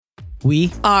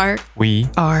We are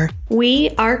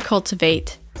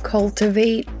cultivate.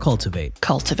 cultivate.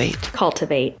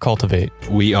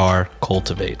 We are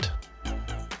cultivate.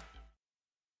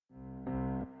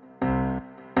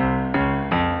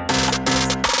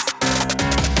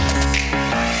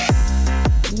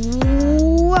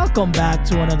 Welcome back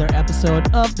to another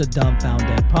episode of the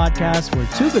Dumbfounded podcast, where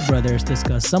two good brothers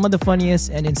discuss some of the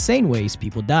funniest and insane ways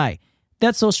people die.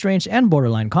 That's so strange and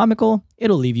borderline comical,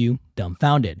 it'll leave you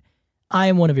dumbfounded. I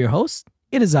am one of your hosts.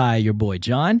 It is I, your boy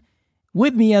John.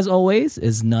 With me, as always,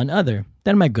 is none other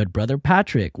than my good brother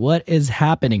Patrick. What is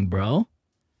happening, bro?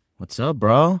 What's up,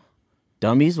 bro?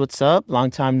 Dummies, what's up? Long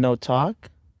time no talk.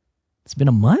 It's been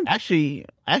a month. Actually,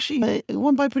 it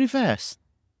went by pretty fast.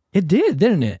 It did,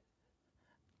 didn't it?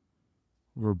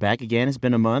 We're back again. It's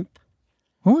been a month.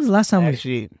 When was the last time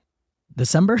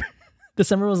December?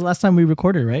 December was the last time we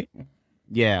recorded, right?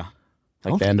 Yeah.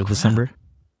 Like Oh, the end of crap. December.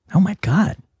 Oh my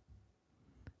God.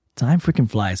 Time freaking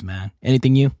flies, man.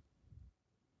 Anything new?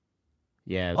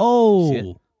 Yeah. Oh.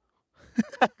 Shit.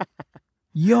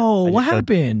 Yo, what just showed-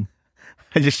 happened?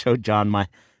 I just showed John I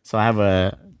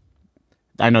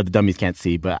know the dummies can't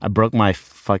see, but I broke my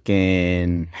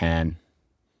fucking hand.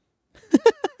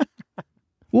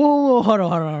 Whoa, hold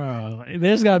on.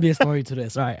 There's got to be a story to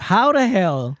this. All right. How the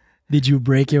hell did you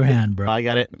break your hand, bro? I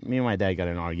got it. Me and my dad got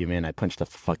in an argument. I punched the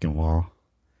fucking wall.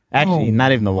 Actually,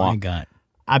 not even the Oh wall. my God.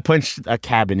 I punched a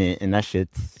cabinet, and that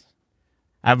shit's...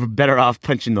 I'm better off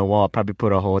punching the wall. Probably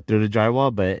put a hole through the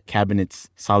drywall, but cabinet's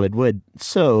solid wood.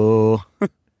 So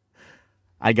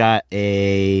I got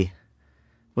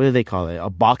what do they call it? A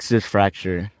boxer's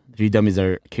fracture. If you dummies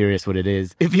are curious what it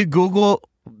is. If you Google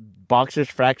boxer's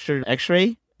fracture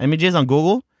x-ray images on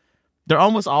Google, they're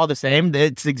almost all the same.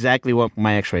 It's exactly what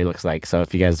my x-ray looks like. So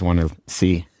if you guys want to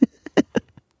see.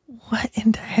 What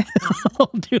in the hell,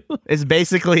 dude? It's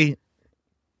basically...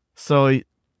 So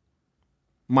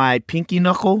my pinky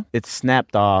knuckle, it's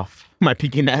snapped off. My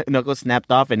pinky knuckle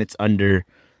snapped off, and it's under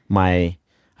I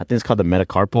think it's called the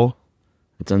metacarpal.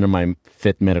 It's under my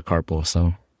fifth metacarpal,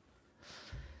 so.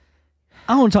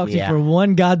 I won't talk to you Yeah. for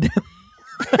one goddamn...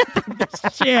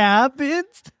 That shit happened?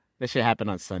 That shit happened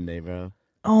on Sunday, bro.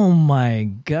 Oh my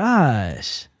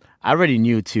gosh. I already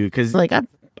knew, too, because, like,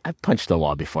 I've punched the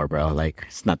wall before, bro. Like,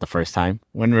 it's not the first time.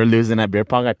 When we were losing at beer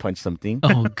pong, I punched something.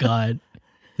 Oh God.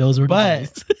 Those were But-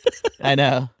 days. I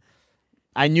know.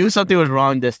 I knew something was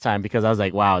wrong this time because I was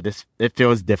like, wow, it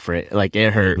feels different. Like,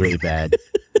 it hurt really bad.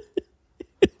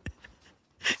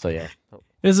 So, yeah.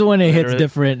 This is when it hits Literally.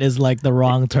 different is like the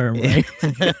wrong term, right?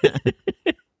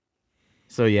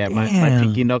 So, yeah, my Damn.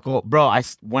 pinky knuckle. Bro,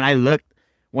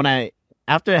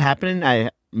 after it happened, I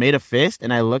made a fist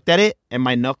and I looked at it, and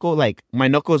my knuckles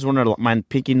weren't, my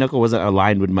pinky knuckle wasn't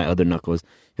aligned with my other knuckles.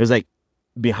 It was like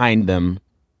behind them.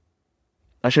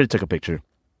 I should have took a picture.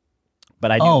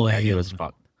 But I knew Oh, it yeah. was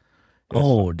fucked.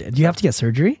 Oh, do you have to get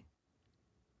surgery?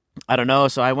 I don't know.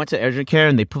 So I went to urgent care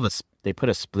and they put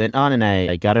a splint on, and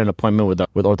I got an appointment with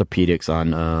orthopedics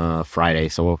on Friday.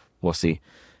 So we'll see.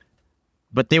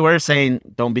 But they were saying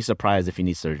don't be surprised if you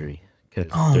need surgery because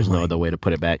there's no other way to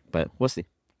put it back. But we'll see.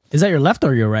 Is that your left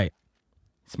or your right?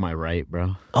 It's my right,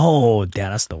 bro. Oh,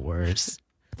 damn, that's the worst.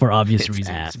 For obvious It's reasons.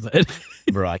 ass. But it's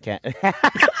Bro, I can't.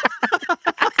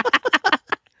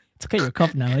 okay, you're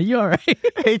cuffed now. You all right?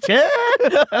 Hey, chill.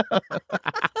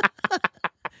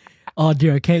 Oh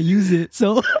dear, I can't use it.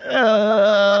 So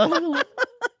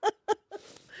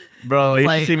Bro, you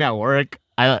Like- should see me at work.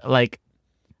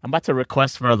 I'm about to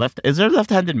request for a left. Is there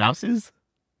left-handed mouses?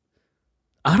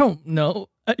 I don't know.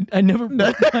 I never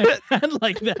broke my hand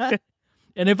like that.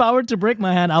 And if I were to break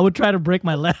my hand, I would try to break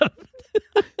my left.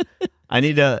 I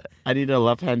need a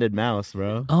left-handed mouse,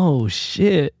 bro. Oh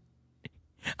shit.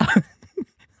 How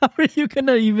are you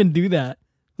gonna even do that?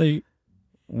 Like,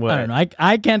 What? I don't know.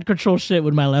 I can't control shit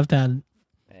with my left hand.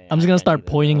 I'm just gonna start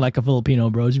pointing like a Filipino,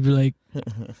 bro. Just be like,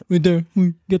 right there,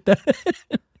 get that.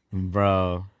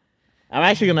 Bro, I'm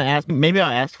actually gonna ask. Maybe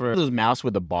I'll ask for those mouse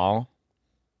with the ball.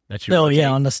 That you. Oh rotate.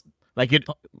 yeah, on the. Like it.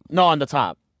 No, on the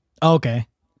top. Oh, okay.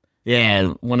 Yeah,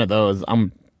 one of those.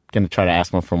 I'm gonna try to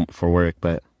ask one for work,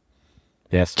 but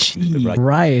yes. Gee,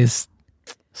 Christ,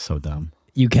 So dumb.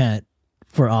 you can't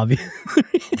for obvious.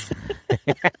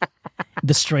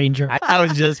 The stranger. I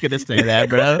was just gonna say that,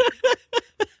 bro.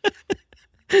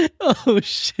 Oh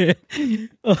shit.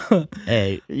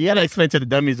 Hey, you gotta explain to the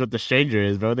dummies what the stranger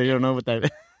is, bro. They don't know what that.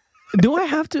 Do I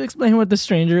have to explain what the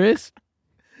stranger is?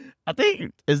 I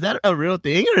think is that a real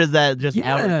thing or is that just our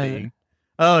Yeah. thing?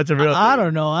 Oh, it's a real. I thing.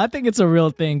 don't know. I think it's a real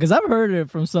thing because I've heard it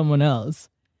from someone else.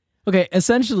 Okay,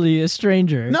 essentially a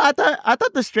stranger. No, I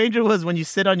thought the stranger was when you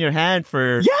sit on your hand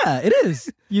for. Yeah, it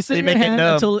is. You sit They in your make it hand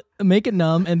numb. until make it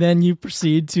numb, and then you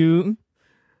proceed to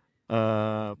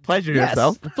Pleasure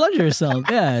yourself. pleasure yourself.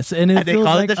 Yes, and it And they feels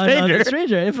call like it the stranger. another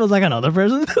stranger. It feels like another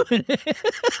person doing it.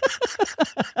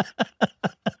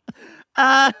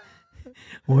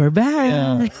 We're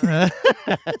back.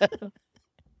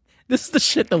 This is the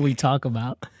shit that we talk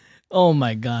about. Oh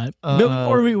my god!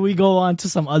 Before we go on to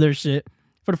some other shit,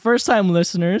 for the first time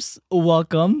listeners,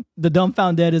 welcome. The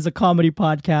Dumbfounded is a comedy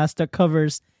podcast that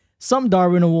covers some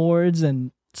Darwin Awards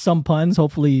and some puns.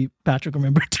 Hopefully, Patrick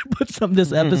remembered to put some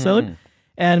this episode.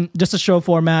 And just a show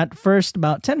format. First,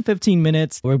 about 10-15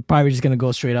 minutes. We're probably just going to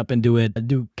go straight up and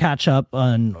do catch up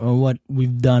on what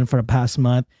we've done for the past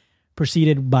month.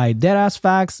 Preceded by Deadass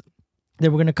Facts.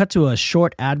 Then we're going to cut to a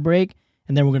short ad break.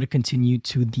 And then we're going to continue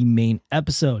to the main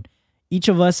episode. Each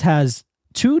of us has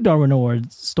 2 Darwin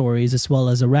Award stories as well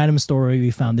as a random story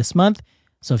we found this month.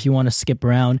 So if you want to skip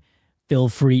around, feel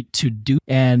free to do.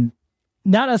 And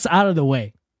now that's out of the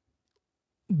way.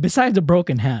 Besides a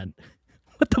broken hand,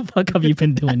 what the fuck have you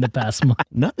been doing the past month?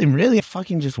 Nothing really.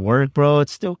 Fucking just work, bro.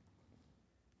 It's still.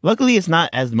 Luckily, it's not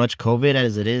as much COVID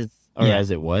as it is or Yeah.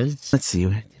 as it was. Let's see.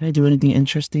 Did I do anything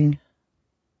interesting?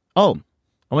 Oh,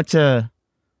 I went to.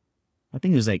 I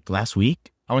think it was like last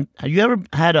week. Have you ever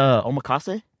had a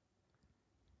omakase?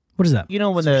 What is that? You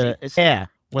know when the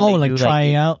when Oh, they like do,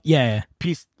 trying out? Yeah.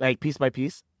 piece by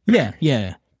piece. Yeah.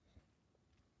 Yeah.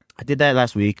 I did that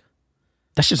last week.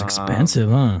 That's just expensive,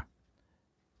 huh?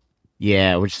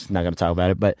 Yeah, we're just not gonna talk about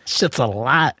it, but Shit's a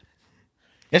lot.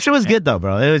 that shit was good though,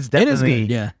 bro. It was It definitely is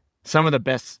good, yeah. some of the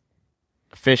best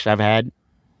fish I've had.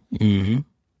 Mm-hmm.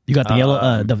 You got the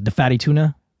yellow, the fatty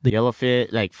tuna, The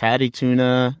yellowfin, like fatty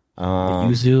tuna. the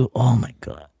yuzu. Oh my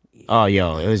god. Oh,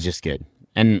 yo, it was just good.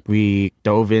 And we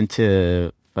dove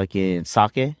into fucking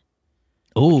sake. Which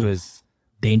Oh, was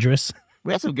dangerous.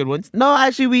 we had some good ones. No,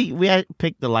 actually, we had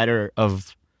picked the lighter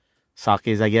of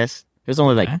sakes. I guess it was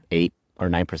only like Okay. 8 or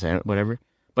 9%, whatever.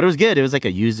 But it was good. It was like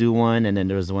a yuzu one, and then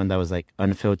there was one that was like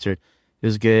unfiltered. It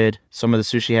was good. Some of the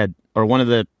sushi had, or one of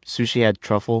the sushi had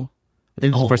truffle. I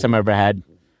think it was the first time I ever had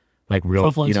like real,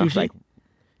 Truffle and sushi? like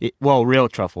real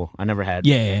truffle. I never had.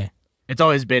 Yeah. It's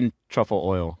always been truffle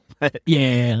oil.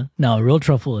 Yeah. No, real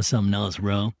truffle is something else,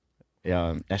 bro.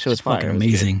 Yeah, that shit was It's fucking fire. It was good.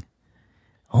 amazing.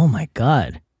 Oh my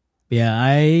god. Yeah,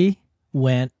 I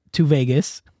went to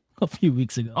Vegas a few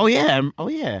weeks ago. Oh yeah. Oh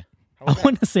yeah. I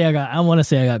want to say I got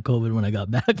COVID when I got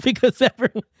back because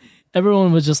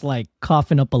everyone was just like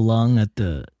coughing up a lung at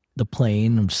the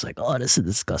plane. I'm just like, oh, this is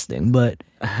disgusting. But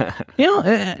you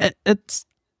know, it's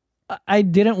I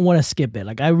didn't want to skip it.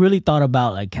 Like I really thought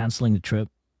about like canceling the trip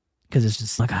because it's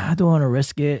just like I don't want to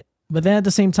risk it. But then at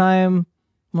the same time,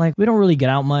 I'm like, we don't really get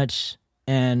out much,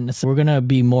 and so we're gonna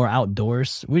be more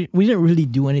outdoors. We didn't really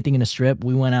do anything in the strip.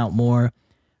 We went out more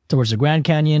towards the Grand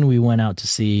Canyon. We went out to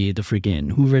see the freaking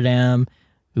Hoover Dam.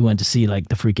 We went to see like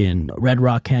the freaking Red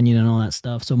Rock Canyon and all that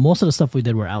stuff. So most of the stuff we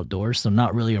did were outdoors, so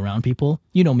not really around people.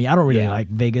 You know me, I don't really like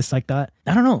Vegas like that.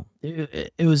 I don't know.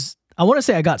 It was. I want to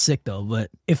say I got sick though, but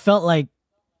it felt like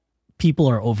people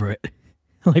are over it,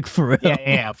 like for real.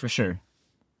 Yeah, for sure.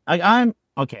 I'm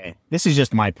okay. This is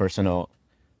just my personal.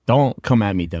 Don't come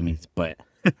at me, dummies. But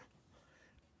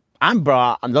I'm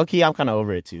low-key, I'm kind of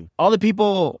over it too. All the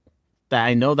people that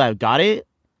I know that got it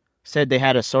said they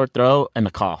had a sore throat and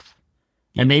a cough,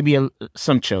 and maybe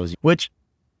some chills. Which,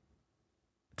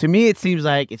 to me, it seems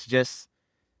like it's just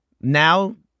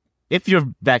now. If you're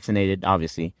vaccinated,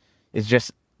 obviously, it's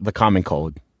just the common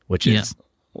cold, which is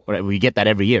we get that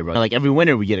every year, bro. Like every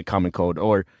winter, we get a common cold,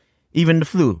 or even the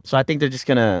flu. So I think they're just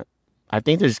gonna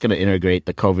integrate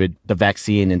the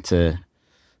vaccine into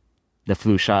the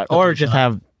flu shot, or just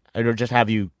have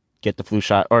you get the flu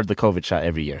shot or the COVID shot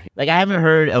every year. Like I haven't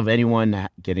heard of anyone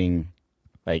getting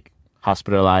like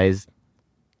hospitalized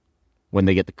when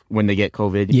they get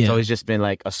COVID. Yeah. It's always just been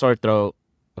like a sore throat,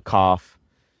 a cough,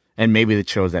 and maybe the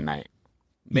chills at night.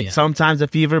 Yeah. Sometimes a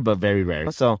fever, but very rare.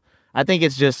 So I think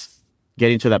it's just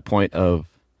getting to that point of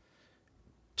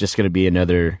just gonna be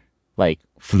another like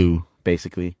flu,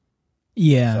 basically.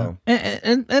 Yeah, So-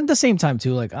 and at the same time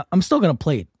too, like I'm still gonna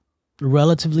play it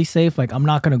relatively safe. Like I'm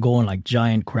not gonna go in like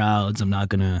giant crowds. I'm not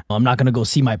gonna go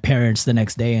see my parents the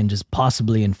next day and just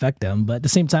possibly infect them. But at the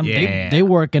same time, they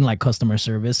work in like customer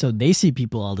service, so they see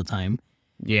people all the time.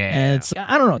 Yeah. And it's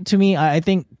I don't know. To me, I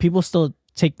think people still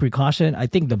take precaution. I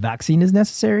think the vaccine is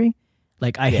necessary.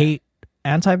 Like I hate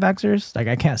anti-vaxxers. Like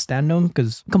I can't stand them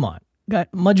because come on,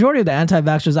 majority of the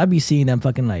anti-vaxxers, I'd be seeing them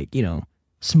fucking like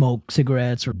smoke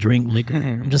cigarettes or drink liquor.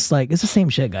 I'm just like, it's the same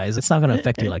shit, guys. It's not gonna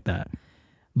affect you like that.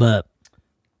 But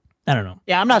I don't know.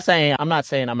 Yeah, I'm not saying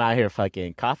I'm out here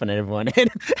fucking coughing at everyone and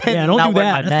Yeah, don't not do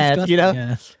wearing that. my That's mask, you know?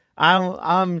 disgusting.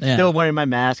 I'm Yeah. still wearing my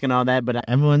mask and all that, but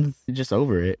everyone's just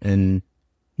over it. And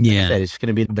Yeah. said, it's going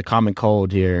to be the common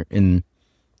cold here in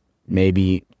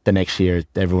maybe the next year.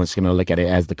 Everyone's going to look at it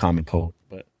as the common cold.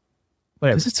 But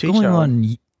whatever. Because it's to each going their own.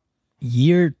 on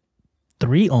year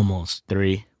 3 almost.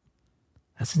 3.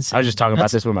 That's insane. I was just talking about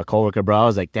That's- this with my coworker, bro. I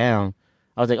was like, damn.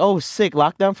 I was like, oh, sick.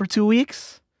 Lockdown for 2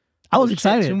 weeks? I was Oh, shit,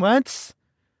 excited. 2 months?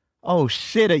 Oh,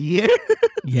 shit, a year?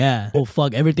 Yeah. Oh,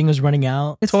 fuck. Everything was running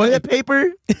out. Toilet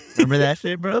paper? Remember that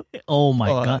shit, bro? Oh, my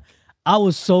Fuck. God. I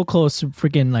was so close to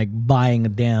freaking like buying a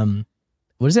damn,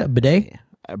 what is it, a bidet?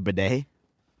 A bidet?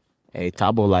 Hey,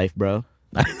 Tabo life, bro.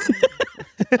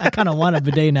 I kind of want a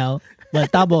bidet now.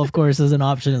 But Tabo, of course, is an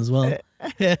option as well.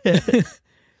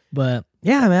 But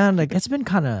yeah, man, like it's been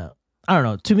kind of, I don't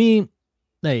know. To me,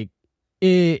 like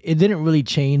it didn't really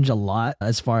change a lot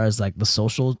as far as like the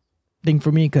social thing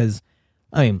for me. Cause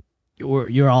I mean,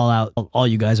 you're all out. All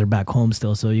you guys are back home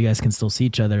still. So you guys can still see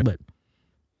each other. But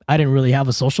I didn't really have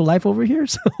a social life over here.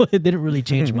 So it didn't really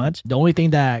change much. The only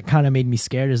thing that kind of made me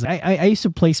scared is I used to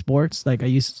play sports. Like I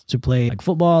used to play like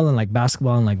football and like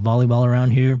basketball and like volleyball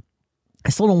around here. I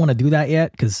still don't want to do that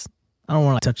yet because I don't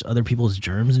want to touch other people's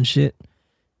germs and shit.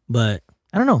 But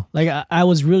I don't know. Like I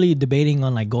was really debating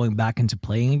on like going back into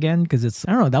playing again because it's,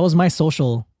 I don't know. That was my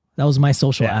social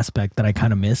Yeah. aspect that I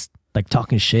kind of missed, like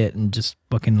talking shit and just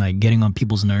fucking like getting on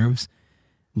people's nerves.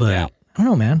 But Yeah. I don't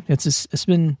know, man.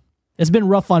 It's been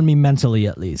rough on me mentally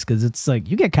at least because it's like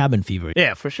you get cabin fever.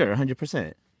 Yeah, for sure.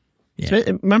 100%. Yeah.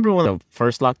 Remember when the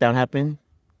first lockdown happened?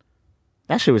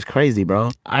 That shit was crazy,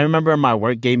 bro. I remember my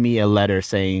work gave me a letter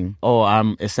saying, oh,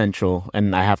 I'm essential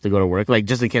and I have to go to work, like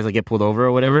just in case I get pulled over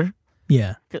or whatever.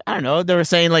 Yeah. 'Cause I don't know. They were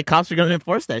saying like cops are going to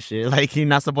enforce that shit. Like you're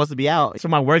not supposed to be out. So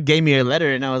my work gave me a letter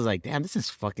and I was like, damn, this is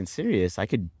fucking serious. I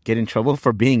could get in trouble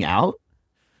for being out.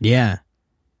 Yeah.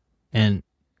 And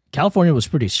California was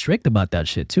pretty strict about that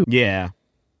shit too. Yeah.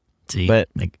 See, But-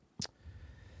 like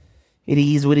It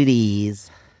is what it is.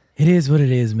 it is what it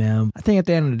is, man. I think at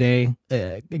the end of the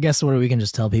day, I guess what we can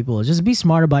just tell people is just be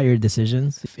smart about your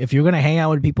decisions. If you're gonna hang out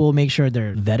with people, make sure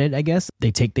they're vetted. I guess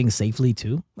they take things safely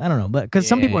too. I don't know, but because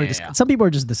some people are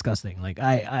just disgusting. Like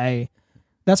I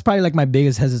that's probably like my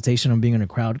biggest hesitation on being in a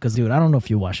crowd. Because dude, I don't know if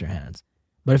you wash your hands,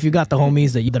 but if you got the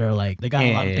homies that are like they got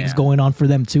a lot of things going on for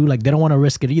them too, like they don't want to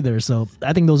risk it either. So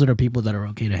I think those are the people that are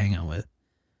okay to hang out with.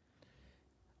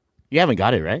 You haven't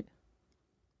got it, right?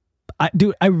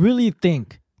 I really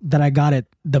think that I got it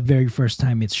the very first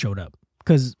time it showed up.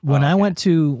 Because when I went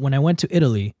to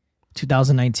Italy,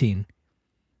 2019,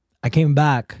 I came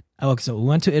back. Okay, so we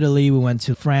went to Italy, we went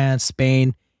to France,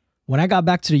 Spain. When I got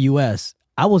back to the US,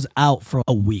 I was out for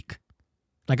a week.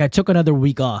 Like I took another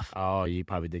week off. Oh, you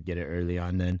probably did get it early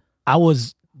on then. I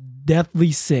was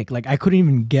deathly sick. Like I couldn't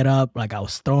even get up. Like I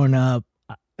was throwing up.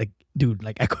 Like dude,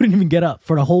 like I couldn't even get up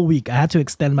for the whole week. I had to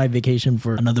extend my vacation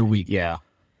for another week. Yeah.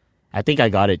 I think I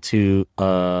got it to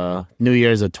New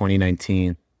Year's of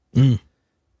 2019.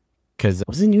 Because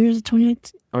was it New Year's of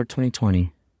 2019 or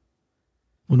 2020?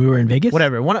 When we were in Vegas?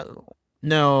 Whatever.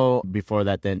 No, before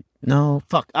that then. No,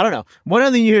 fuck. I don't know. One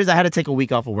of the years I had to take a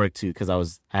week off of work too because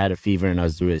I had a fever and I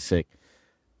was really sick.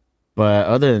 But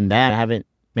other than that, I haven't.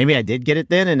 Maybe I did get it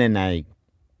then and then I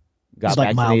got It's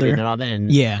like vaccinated milder. and all that. And,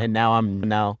 Yeah. And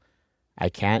now I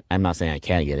can't. I'm not saying I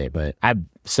can't get it, but I've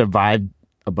survived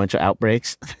a bunch of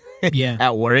outbreaks. Yeah.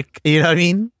 At work, you know what I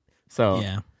mean? So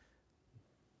Yeah.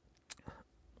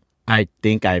 I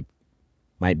think I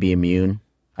might be immune.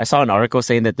 I saw an article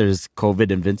saying that there's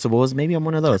COVID invincibles. Maybe I'm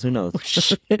one of those. Who knows?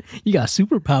 Shit. You got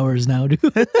superpowers now, dude.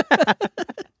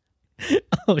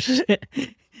 Oh shit.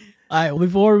 All right,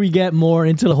 before we get more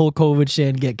into the whole COVID shit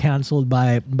and get canceled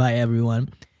by everyone,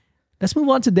 let's move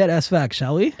on to dead ass facts,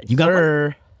 shall we? You got one?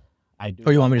 Sure. I do.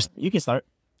 Or you want me to? You can start.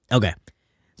 Okay.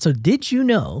 So did you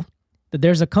know that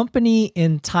there's a company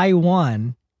in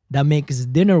Taiwan that makes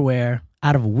dinnerware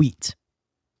out of wheat?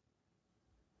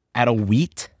 Out of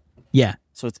wheat, Yeah.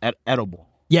 so it's edible.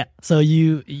 Yeah. So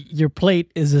your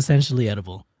plate is essentially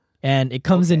edible. And it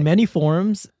comes in many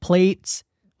forms: plates,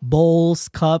 bowls,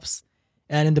 cups.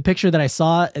 And in the picture that I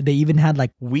saw, they even had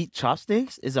like Wheat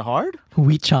chopsticks? Is it hard?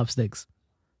 wheat chopsticks.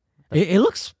 It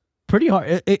looks pretty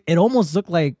hard. It almost looked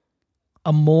like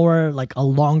a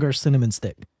longer cinnamon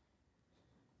stick.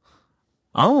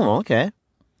 Oh, okay.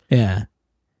 Yeah.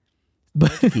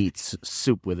 But Eat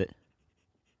soup with it.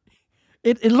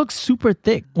 it looks super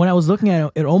thick. When I was looking at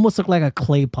it, it almost looked like a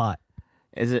clay pot.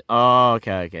 Is it? Oh,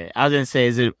 okay. I was gonna say,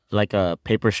 is it like a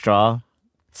paper straw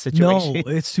situation? No,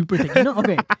 it's super thick.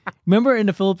 Okay. Remember in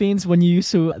the Philippines when you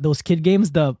used to those kid games,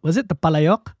 was it the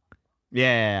palayok?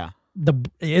 Yeah.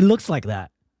 it looks like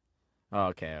that. Oh,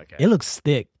 okay. It looks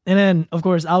thick. And then, of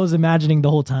course, I was imagining the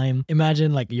whole time.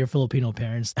 Imagine like your Filipino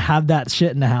parents have that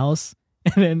shit in the house,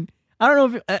 and then I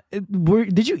don't know if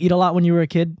did you eat a lot when you were a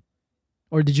kid,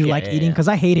 or did you like eating? Because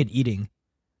I hated eating.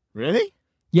 Really?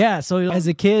 Yeah. So as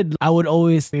a kid, I would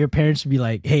always your parents would be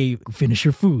like, "Hey, finish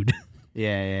your food," Yeah.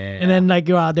 and then like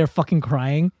you're out there fucking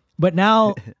crying. But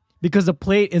now, because the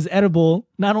plate is edible,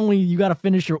 not only you gotta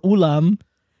finish your ulam,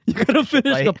 you gotta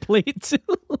finish the plate too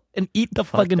and eat the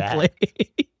fucking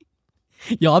plate.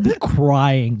 Yo, I've been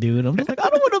crying, dude. I'm just like, I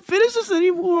don't want to finish this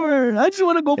anymore. I just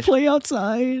want to go play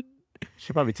outside.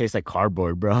 Should probably taste like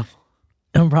cardboard, bro.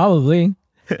 Probably.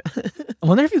 I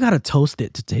wonder if you gotta toast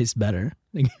it to taste better.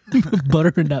 Like,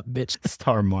 butter in that bitch.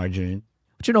 Star margarine.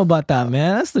 What you know about that,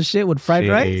 man? That's the shit with fried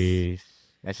rice.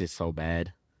 That shit's so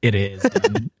bad. It is,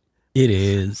 dude. It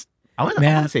is. I want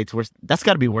to say it's worse. That's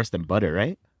got to be worse than butter,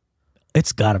 right?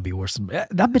 It's gotta be worse. That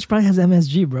bitch probably has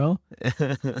MSG, bro.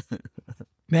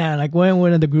 Man, like when we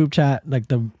went in the group chat, like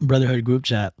the Brotherhood group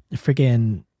chat,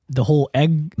 freaking the whole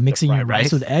egg, mixing your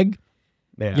rice with egg.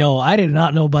 Yeah. Yo, I did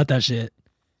not know about that shit.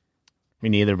 Me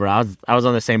neither, bro. I was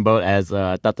on the same boat as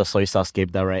I thought the soy sauce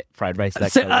gave that fried rice.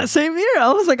 Same here.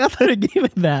 I was like, I thought it gave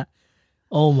it that.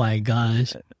 Oh my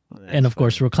gosh. And of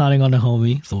course, we're counting on the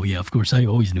homie. So yeah, of course, I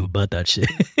always knew about that shit.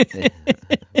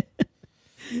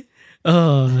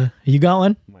 You got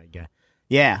one? Oh my God.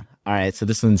 Yeah. All right. So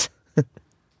this one's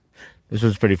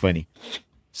pretty funny.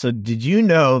 So did you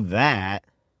know that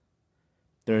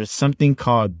there's something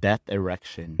called death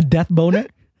erection? Death boner?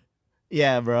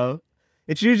 Yeah, bro.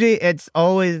 It's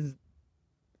always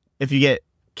if you get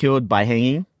killed by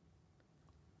hanging.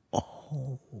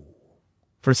 Oh.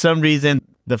 For some reason,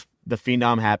 the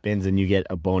phenom happens and you get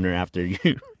a boner after you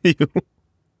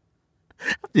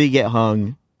get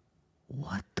hung.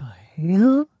 What the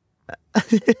hell?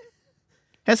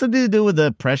 Has something to do with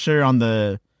the pressure on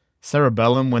the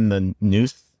cerebellum when the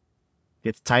noose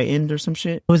gets tightened or some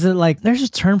shit. Was it like, there's a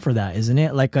term for that, isn't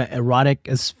it? Like a erotic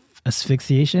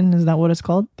asphyxiation? Is that what it's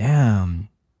called? Damn.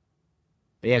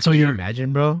 Yeah, so you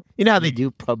imagine, bro? You know how they do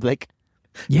public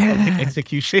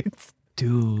executions?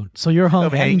 Dude. So you're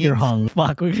hung and you're hung.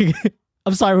 Fuck.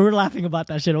 I'm sorry, we were laughing about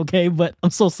that shit, okay? But I'm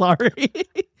so sorry.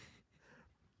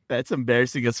 That's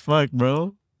embarrassing as fuck,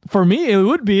 bro. For me, it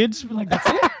would be. It's like, that's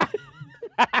it.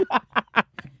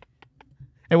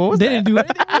 Hey, what was they that? Didn't do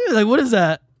anything. Like, what is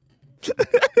that?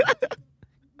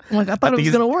 I'm like, I thought it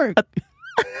was gonna work.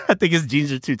 I think his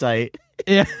jeans are too tight.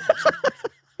 Yeah.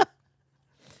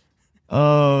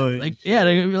 Oh, like yeah,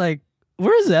 they'd be like,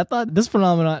 where is it? I thought this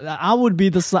phenomenon. I would be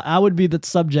the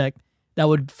subject that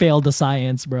would fail the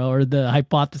science, bro, or the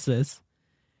hypothesis.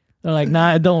 They're like,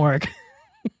 nah, it don't work.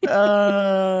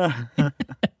 But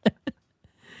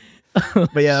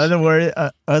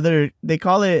yeah, they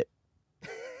call it.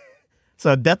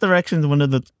 So death erection is one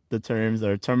of the terms,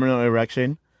 or terminal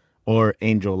erection, or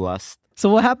angel lust. So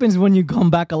what happens when you come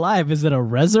back alive? Is it a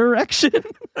resurrection?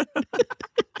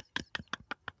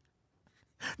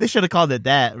 They should have called it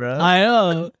that, bro. I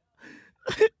know.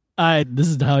 This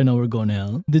is how I know we're going to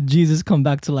hell. Did Jesus come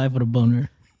back to life with a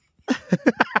boner?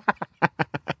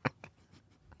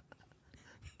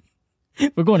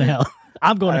 We're going to hell.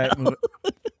 I'm going to hell.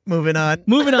 Moving on.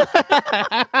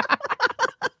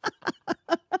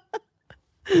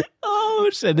 Oh,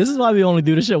 shit. This is why we only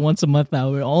do this shit once a month now.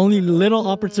 We're only little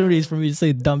opportunities for me to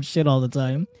say dumb shit all the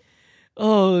time.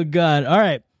 Oh, God. All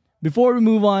right. Before we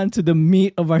move on to the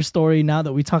meat of our story, now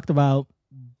that we talked about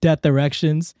death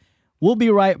erections, we'll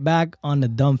be right back on the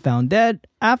Dumbfound Dead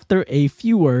after a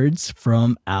few words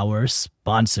from our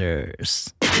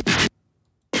sponsors.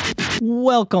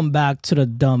 Welcome back to the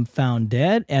Dumbfound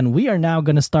Dead, and we are now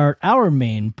going to start our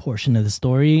main portion of the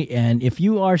story. And if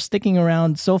you are sticking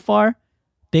around so far,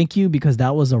 thank you, because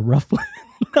that was a rough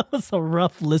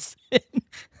listen.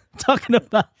 Talking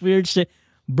about weird shit.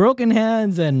 Broken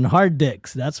hands and hard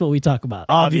dicks. That's what we talk about.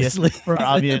 Obviously. For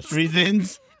obvious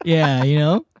reasons. Yeah, you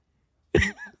know?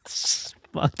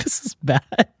 Fuck, this is bad.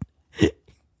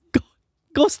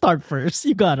 Go start first.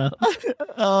 You got up.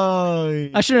 Oh.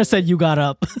 I should have said you got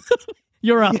up.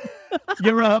 You're up.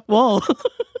 You're up. Whoa.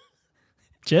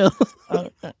 Chill.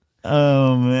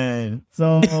 Oh, man.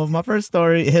 So my first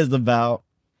story is about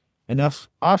an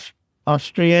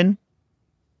Austrian.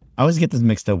 I always get this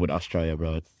mixed up with Australia,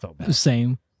 bro. It's so bad.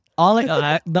 Same.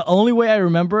 The only way I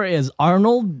remember is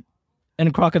Arnold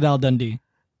and Crocodile Dundee.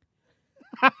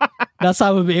 That's how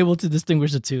I would be able to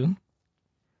distinguish the two.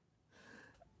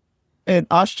 An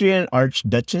Austrian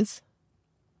archduchess?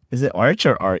 Is it Arch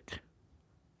or Art?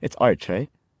 It's Arch, right?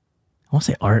 I want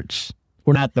to say Arch.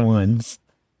 We're not the ones.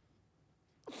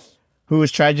 Who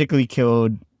was tragically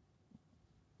killed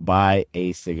buy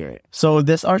a cigarette. So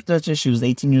this Archduchess, she was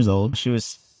 18 years old. She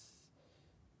was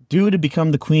due to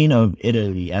become the Queen of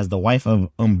Italy as the wife of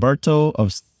Umberto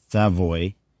of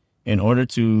Savoy in order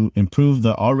to improve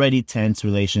the already tense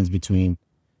relations between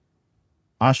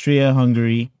Austria,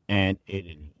 Hungary, and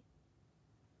Italy.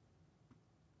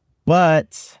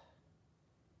 But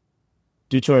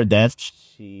due to her death,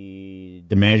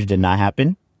 the marriage did not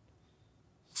happen.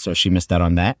 So she missed out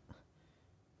on that.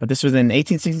 But this was in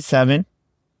 1867.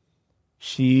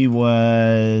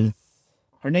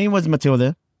 Her name was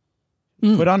Matilda.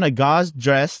 Put on a gauze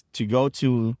dress to go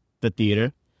to the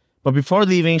theater. But before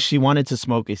leaving, she wanted to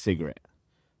smoke a cigarette.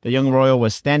 The young royal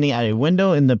was standing at a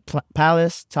window in the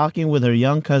palace talking with her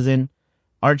young cousin,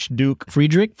 Archduke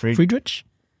Friedrich?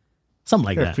 Something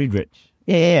like that. Friedrich.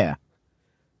 Yeah.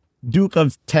 Duke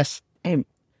of Tess. Hey,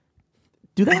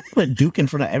 do they have to put Duke in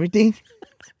front of everything?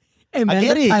 Hey, man, I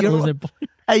get the it. title is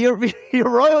important. Hey, you're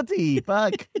royalty.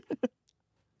 Fuck.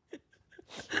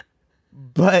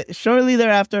 But shortly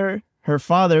thereafter, her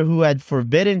father, who had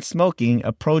forbidden smoking,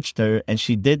 approached her, and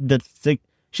she hid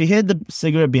the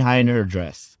cigarette behind her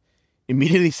dress,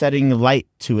 immediately setting light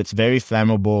to its very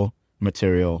flammable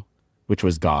material, which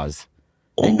was gauze.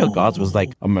 I didn't know gauze was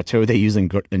like a material they use in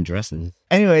dresses.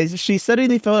 Anyways, she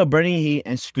suddenly felt a burning heat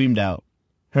and screamed out.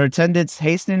 Her attendants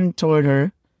hastened toward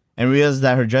her and realized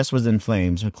that her dress was in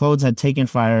flames. Her clothes had taken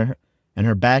fire, and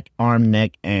her back, arm,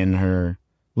 neck, and her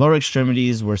lower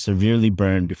extremities were severely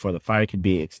burned before the fire could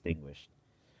be extinguished.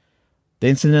 The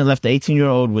incident left the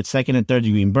 18-year-old with second and third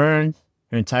degree burns.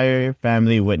 Her entire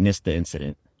family witnessed the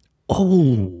incident.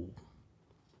 Oh.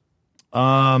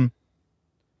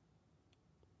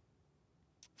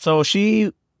 So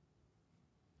she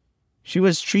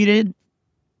was treated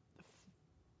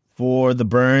for the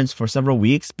burns for several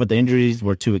weeks, but the injuries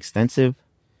were too extensive,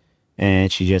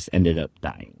 and she just ended up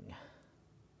dying.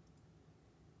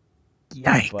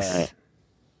 Yikes. But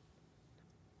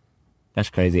that's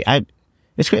crazy.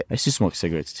 It's great. I used to smoke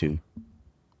cigarettes too.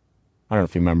 I don't know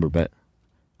if you remember, but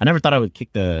I never thought I would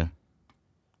kick the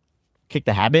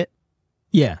habit.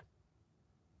 Yeah.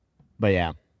 But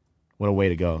yeah, what a way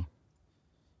to go.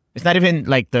 It's not even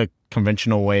like the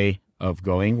conventional way of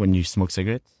going when you smoke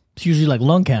cigarettes. It's usually like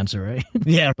lung cancer, right?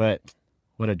 Yeah. But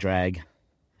what a drag.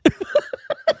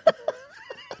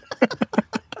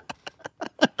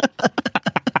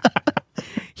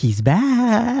 He's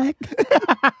back.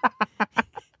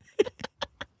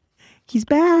 He's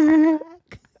back.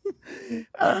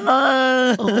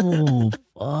 Oh,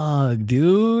 fuck,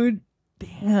 dude.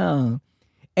 Damn.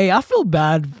 Hey, I feel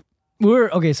bad.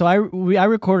 So I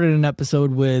recorded an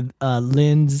episode with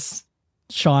Linz,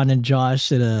 Sean, and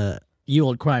Josh at a Ye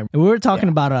Olde Crime. And we were talking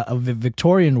about a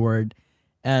Victorian word,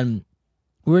 and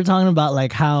we were talking about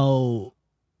like how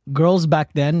girls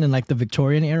back then in like the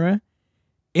Victorian era,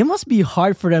 it must be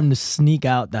hard for them to sneak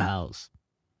out the house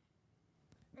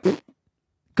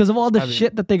because of all the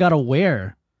shit that they gotta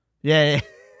wear. Yeah.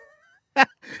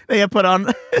 They got put on.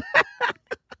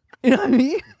 You know what I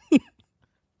mean?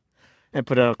 And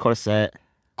put on a corset,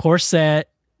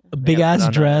 a big ass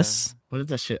dress. What is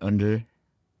that shit under?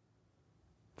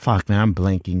 Fuck, man, I'm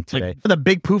blanking today. The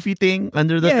big poofy thing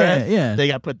under the dress. Yeah. They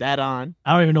got to put that on.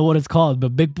 I don't even know what it's called,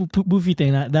 but big poofy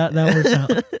thing that works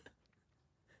out.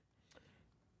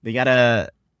 They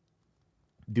gotta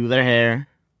do their hair.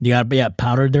 You gotta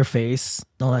powder their face,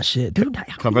 all that shit, dude.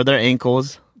 Cover their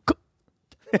ankles.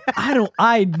 I'm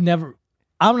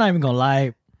not even gonna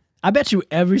lie. I bet you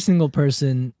every single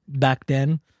person back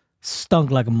then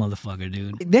stunk like a motherfucker,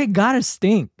 dude. They gotta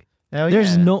stink. Hell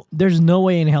There's yeah. no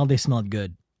way in hell they smelled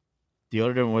good.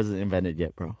 Deodorant wasn't invented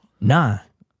yet, bro. Nah.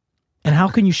 And how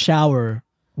can you shower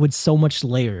with so much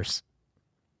layers?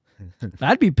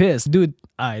 I'd be pissed, dude.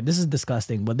 Alright, this is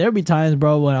disgusting, but there'd be times,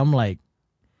 bro, when I'm like,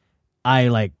 I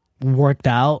like worked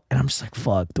out and I'm just like,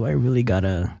 fuck, do I really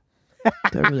gotta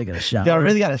shower? Do I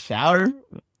really gotta shower?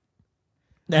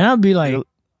 And I'd be like,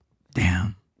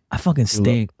 damn, I fucking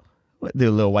stink. Do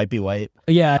a little wipey wipe.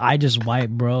 Yeah, I just wipe,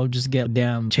 bro. Just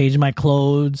change my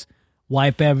clothes,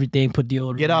 wipe everything, put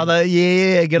deodorant. Get all the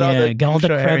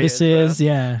crevices.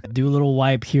 Yeah, do a little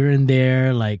wipe here and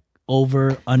there, like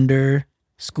over, under,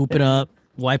 scoop it up,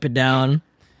 wipe it down,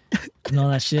 and all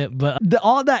that shit. But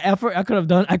all that effort I could have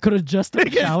done, I could have just took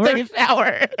a shower. Take a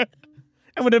shower.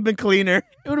 It would have been cleaner.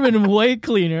 It would have been way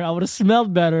cleaner. I would have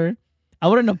smelled better. I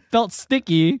wouldn't have felt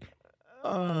sticky.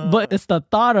 But it's the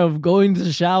thought of going to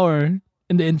the shower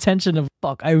and the intention of,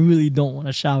 fuck, I really don't want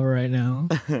to shower right now.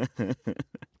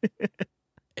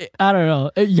 I don't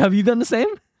know. Have you done the same?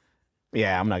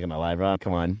 Yeah, I'm not gonna lie, bro.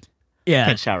 Come on. I Yeah.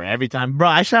 can't shower every time. Bro,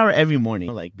 I shower every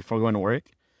morning. Like before going to work,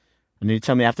 And you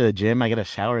tell me after the gym I gotta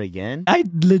shower again? I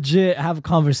legit have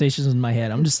conversations in my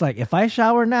head. I'm just like, if I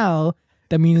shower now,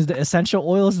 that means the essential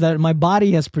oils that my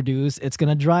body has produced, it's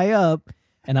gonna dry up,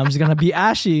 and I'm just gonna be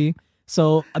ashy.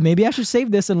 So maybe I should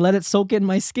save this and let it soak in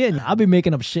my skin. I'll be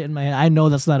making up shit in my head. I know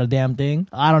that's not a damn thing.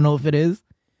 I don't know if it is,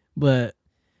 but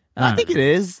I think it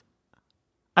is.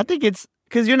 I think it's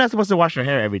because you're not supposed to wash your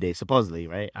hair every day, supposedly,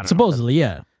 right? I don't know. supposedly,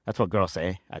 yeah. That's what girls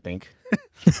say, I think.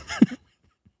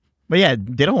 But yeah,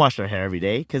 they don't wash their hair every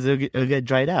day because it'll get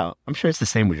dried out. I'm sure it's the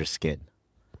same with your skin.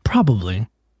 Probably.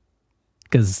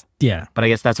 Because, yeah. But I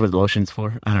guess that's what lotion's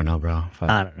for. I don't know, bro. Fuck.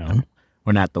 I don't know.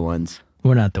 We're not the ones.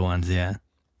 We're not the ones, yeah.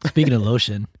 Speaking of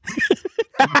lotion,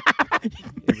 Here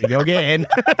we go again.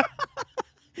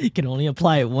 you can only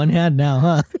apply it one hand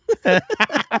now, huh?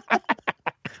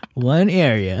 One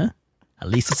area. At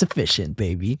least it's sufficient,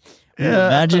 baby.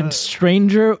 Imagine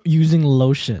stranger using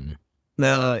lotion.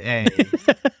 No, hey.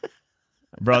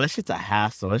 Bro, this shit's a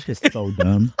hassle. This shit's so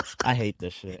dumb. I hate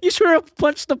this shit. You should have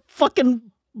punched the fucking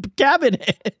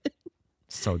cabinet.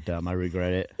 So dumb. I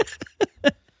regret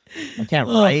it. I can't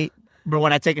write. Bro,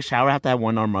 when I take a shower, I have to have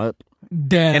one arm up.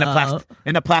 Damn.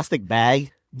 In a plastic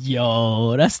bag.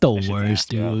 Yo, that's the That shit's worst,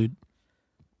 nasty, bro. dude.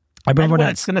 I remember What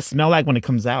that. it's gonna smell like when it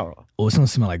comes out. Oh, it's gonna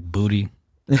smell like booty.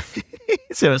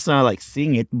 It's gonna smell like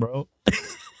seeing it, bro.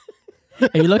 Hey,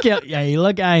 you look at,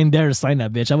 I ain't there to sign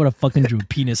that bitch. I would have fucking drew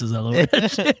penises all over that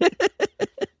shit.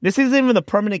 This isn't even the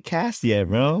permanent cast yet,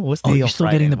 bro. What's the Oh, you're still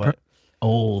Friday? getting the What?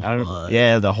 Oh, I don't, fuck.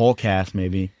 yeah, the whole cast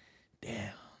maybe.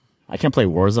 Damn. I can't play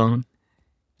Warzone.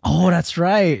 Oh, that's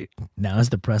right. Now it's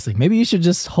depressing. Maybe you should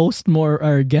just host more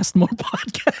or guest more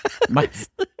podcasts.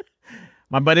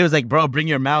 My buddy was like, bro, bring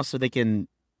your mouse so they can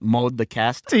mold the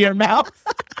cast to your mouth.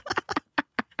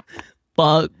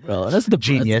 Fuck, bro. That's the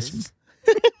Genius.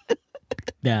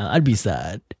 Yeah, I'd be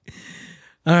sad.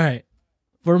 All right.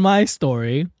 For my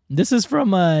story, this is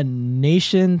from a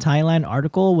Nation Thailand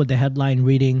article with the headline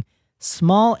reading,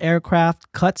 Small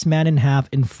Aircraft Cuts Man in Half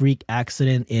in Freak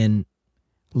Accident in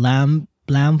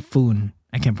Lamphun.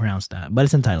 I can't pronounce that, but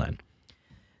it's in Thailand.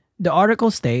 The article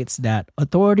states that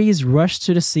authorities rushed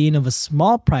to the scene of a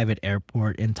small private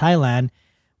airport in Thailand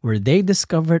where they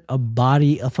discovered a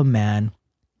body of a man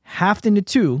halved into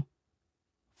two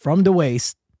from the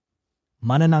waist,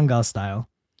 Manananggal style,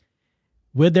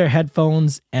 with their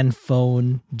headphones and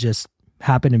phone just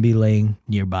happened to be laying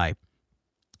nearby.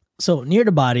 So near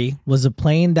the body was a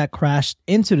plane that crashed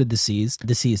into the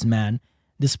deceased man,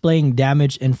 displaying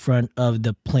damage in front of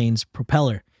the plane's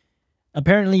propeller.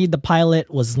 Apparently, the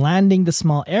pilot was landing the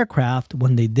small aircraft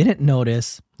when they didn't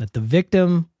notice that the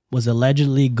victim was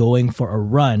allegedly going for a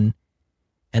run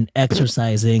and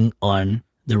exercising on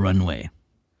the runway.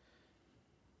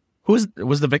 Was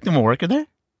the victim a worker there?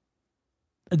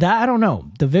 That I don't know.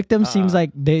 The victim seems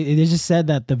like they just said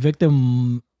that the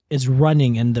victim is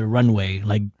running in the runway,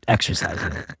 like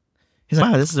exercising. He's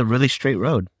like, wow, this is a really straight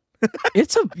road.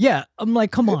 I'm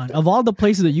like, come on. Of all the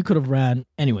places that you could have ran,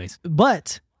 anyways.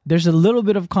 But there's a little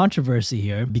bit of controversy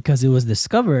here because it was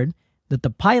discovered that the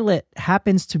pilot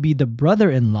happens to be the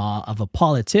brother-in-law of a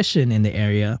politician in the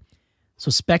area.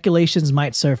 So speculations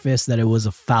might surface that it was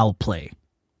a foul play,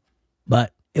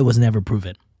 but it was never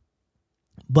proven.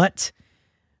 But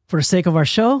for the sake of our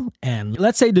show, and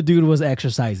let's say the dude was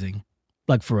exercising,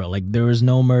 like for real, like there was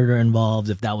no murder involved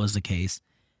if that was the case.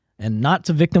 And not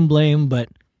to victim blame, but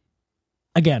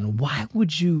again, why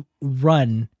would you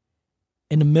run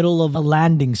in the middle of a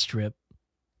landing strip?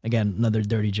 Again, another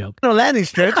dirty joke. No landing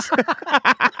strips.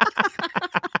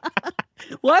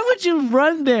 Why would you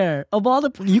run there? Of all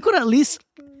the, you could at least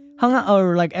hung out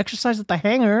or like exercise at the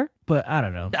hangar. But I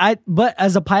don't know. But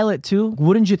as a pilot too,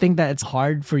 wouldn't you think that it's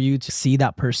hard for you to see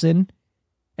that person,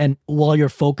 and while your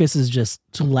focus is just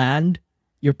to land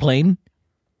your plane?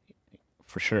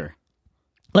 For sure.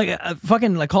 Like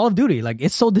fucking like Call of Duty, like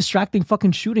it's so distracting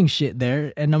fucking shooting shit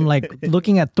there, and I'm like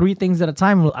looking at three things at a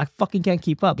time. I fucking can't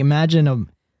keep up. Imagine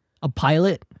a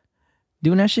pilot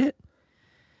doing that shit.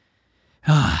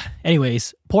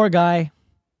 Anyways, poor guy,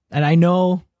 and I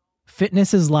know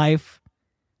fitness is life,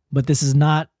 but this is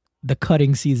not the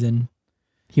cutting season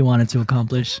he wanted to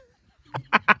accomplish.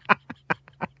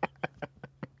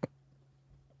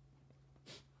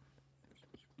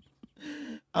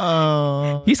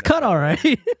 Oh, He's cut all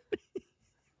right.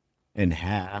 in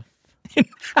half.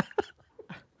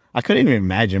 I couldn't even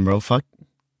imagine, bro. Fuck.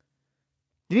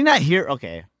 Did he not hear?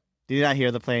 Okay. Did he not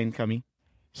hear the plane coming?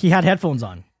 He had headphones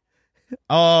on.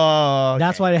 Oh,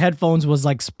 That's why the headphones was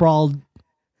like sprawled,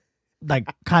 like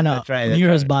kind of That's right, near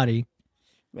that's his right. body.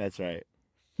 That's right.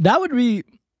 That would be,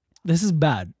 this is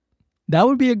bad. That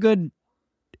would be a good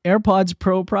AirPods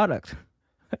Pro product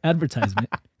advertisement.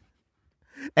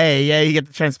 Hey, yeah, you get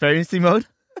the transparency mode.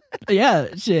 Yeah,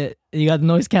 shit. You got the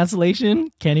noise cancellation.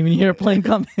 Can't even hear a plane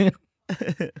coming.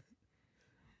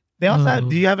 They also have, Oh.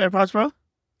 do you have AirPods Pro?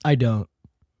 I don't.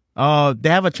 Oh, they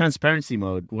have a transparency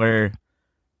mode where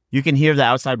you can hear the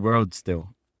outside world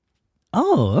still.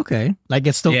 Oh, okay. Like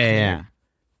it's still Yeah.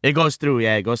 It goes through,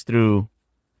 it goes through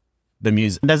the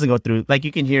music. It doesn't go through, like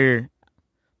you can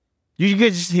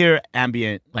just hear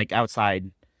ambient, like outside.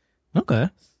 Okay.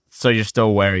 So you're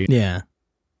still wary. Yeah.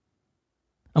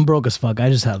 I'm broke as fuck. I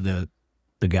just have the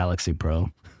Galaxy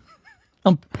Pro.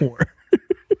 I'm poor.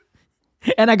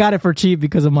 And I got it for cheap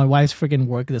because of my wife's freaking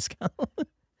work discount.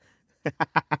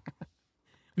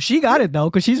 She got it though,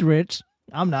 because she's rich.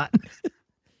 I'm not.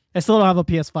 I still don't have a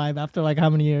PS5 after like how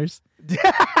many years?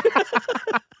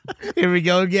 Here we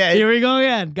go again. Here we go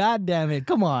again. God damn it.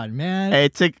 Come on, man. Hey,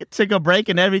 took a break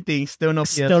and everything. Still no PS5.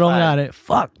 Still don't got it.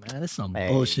 Fuck, man. That's some Hey,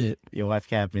 bullshit. Your wife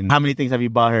capping. How many things have you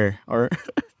bought her? Or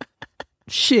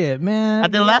Shit, man. I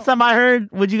think the last time I heard,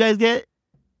 what'd you guys get?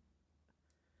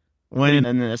 An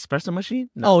espresso machine?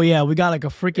 No. Oh yeah, we got like a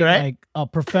freaking Right? like a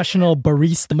professional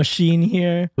barista machine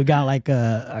here. We got like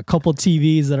a couple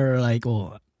TVs that are like,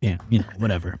 oh yeah, you know,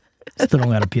 whatever. Still don't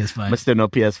got a PS5. But still no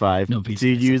PS5. No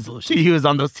PS5. To use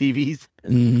on those TVs.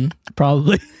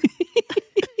 Probably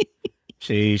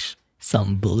Sheesh.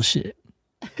 some bullshit.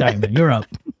 All right, man, you're up.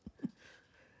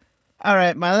 All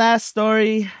right, my last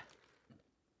story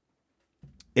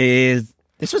is,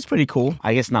 this was pretty cool.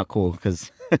 I guess not cool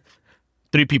because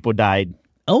 3 people died.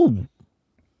 Oh,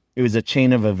 It was a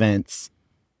chain of events.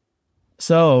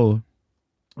 So,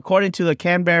 according to the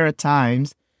Canberra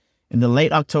Times, in the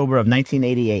late October of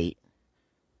 1988,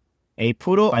 a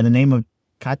poodle by the name of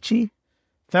Kachi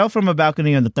fell from a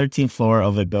balcony on the 13th floor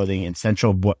of a building in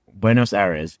central Buenos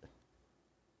Aires.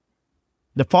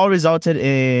 The fall resulted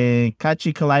in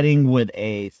Kachi colliding with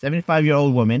a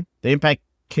 75-year-old woman, the impact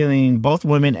killing both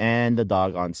women and the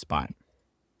dog on spot.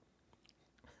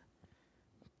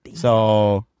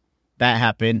 So that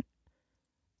happened.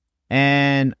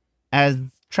 And as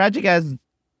tragic as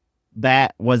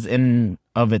that was in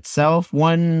of itself,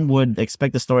 one would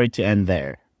expect the story to end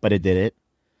there, but it didn't.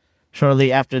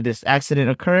 Shortly after this accident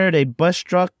occurred, a bus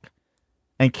struck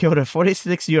and killed a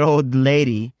 46-year-old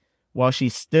lady while she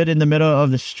stood in the middle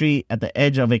of the street at the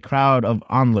edge of a crowd of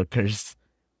onlookers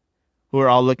who were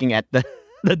all looking at the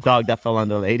dog that fell on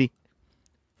the lady.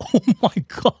 oh my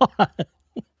god.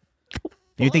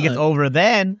 You think it's over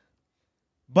then,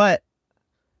 but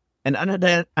an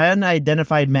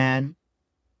unidentified man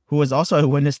who was also a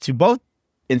witness to both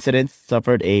incidents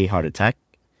suffered a heart attack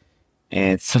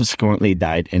and subsequently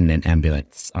died in an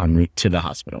ambulance en route to the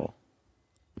hospital.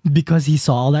 Because he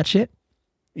saw all that shit?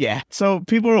 Yeah. So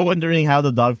people were wondering how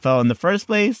the dog fell in the first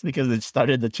place because it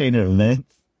started the chain of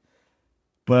events.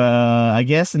 But I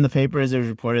guess in the papers it was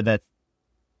reported that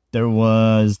there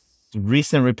was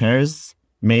recent repairs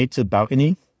made to the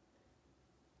balcony.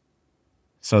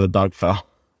 So the dog fell.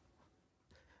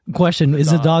 Question,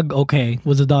 is the dog okay?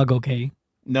 Was the dog okay?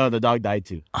 No, the dog died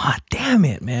too. Ah, damn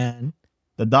it, man.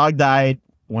 The dog died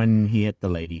when he hit the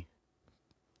lady.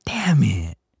 Damn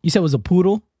it. You said it was a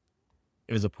poodle?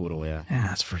 It was a poodle, yeah. Yeah,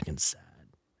 that's freaking sad.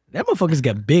 That motherfuckers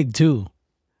get big too.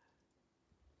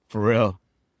 For real.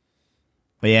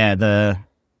 But yeah, I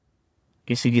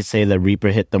guess you could say the Reaper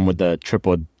hit them with the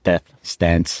triple death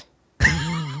stance.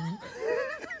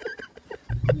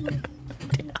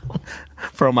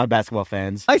 For all my basketball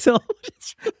fans. I saw.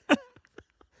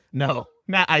 No.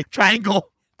 Triangle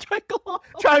Triangle.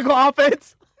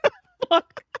 offense.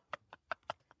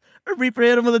 Reaper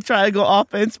hit him with a triangle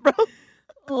offense, bro.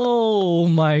 Oh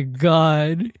my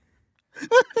god.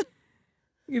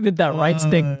 You did that right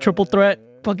stick triple threat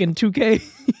fucking 2K.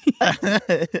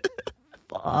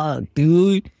 Fuck,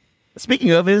 dude.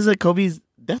 Speaking of, it is Kobe's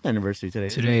death anniversary today.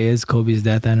 Today is Kobe's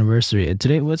death anniversary. And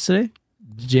today, what's today?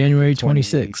 January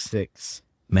 26th. 26.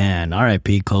 Man,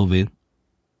 R.I.P. Kobe.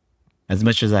 As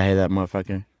much as I hate that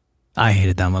motherfucker. I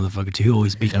hated that motherfucker too. He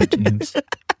always beat our teams.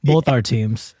 Both our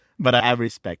teams. But I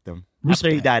respect him. After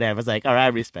he died, I was like, all right, I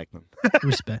respect him.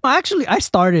 Respect. Actually, I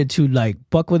started to like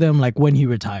buck with him like when he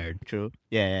retired. True.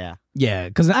 Yeah. Yeah,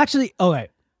 because actually, okay,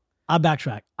 I'll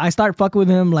backtrack. I started fucking with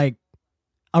him like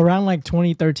around like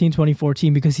 2013,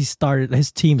 2014 because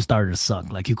his team started to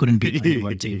suck. Like he couldn't beat any of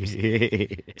our teams.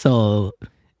 So,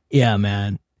 yeah,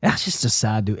 man. That's just a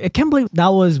sad dude. I can't believe that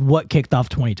was what kicked off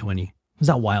 2020. Was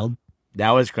that wild?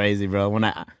 That was crazy, bro.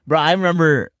 I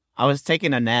remember I was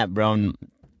taking a nap, bro, and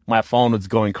my phone was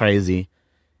going crazy.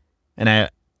 And I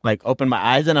like opened my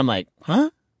eyes and I'm like, huh?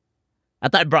 I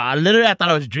thought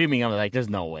I was dreaming. I'm like, there's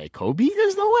no way. Kobe?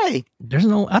 There's no way.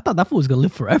 I thought that fool was gonna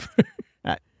live forever.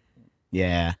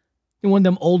 Yeah. One of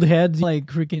them old heads, like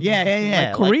freaking.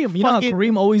 Yeah. Like Kareem. Like you know how fucking-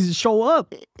 Kareem always show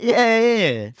up?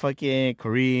 Yeah. Fucking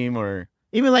Kareem or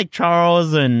even like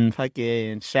Charles and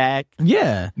fucking Shaq.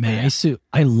 Yeah. Man,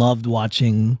 I loved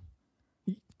watching.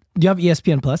 Do you have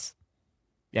ESPN Plus?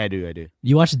 Yeah, I do.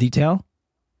 You watch Detail?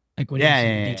 Like when you see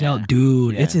Yeah. Detail?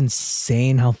 Dude, Yeah. it's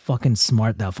insane how fucking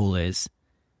smart that fool is.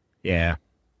 Yeah.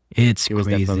 It's He was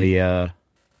crazy. definitely a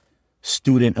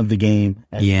student of the game.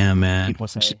 as Yeah, man. People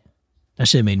say. That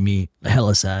shit made me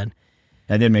hella sad.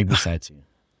 That did make me sad too.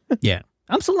 Yeah.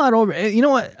 I'm still not over it. You know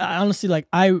what? I honestly, like,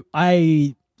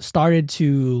 I started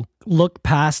to look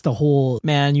past the whole,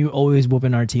 man, you always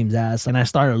whooping our team's ass. And I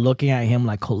started looking at him,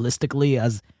 like, holistically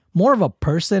as more of a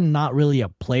person, not really a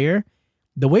player.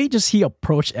 The way just he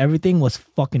approached everything was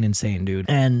fucking insane, dude.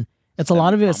 And it's a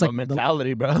lot of it. It's like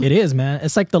mentality, bro. it is, man.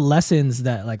 It's like the lessons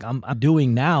that like I'm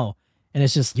doing now. And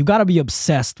it's just, you got to be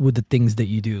obsessed with the things that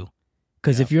you do.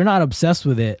 Because if you're not obsessed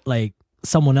with it, like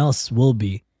someone else will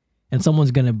be. And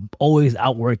someone's going to always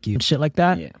outwork you and shit like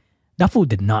that. Yeah. That fool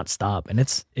did not stop. And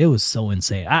it was so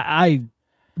insane. I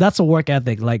that's a work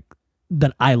ethic like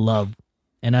that I love.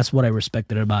 And that's what I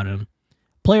respected about him.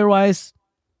 Player wise,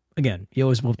 again, he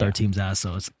always whooped our team's ass.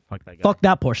 So it's Fuck that guy. fuck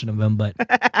that portion of him. But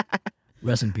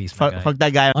rest in peace, my guy. Fuck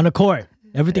that guy. On the court.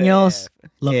 Everything else,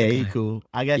 love Yeah, the he guy. cool.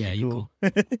 I got Yeah, you you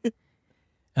cool.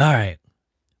 All right.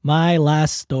 My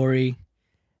last story.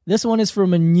 This one is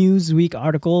from a Newsweek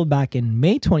article back in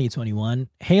May 2021,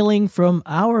 hailing from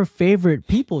our favorite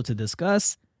people to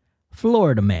discuss,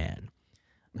 Florida man.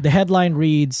 The headline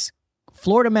reads,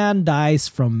 Florida man dies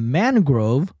from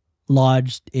mangrove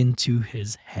lodged into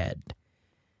his head.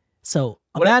 So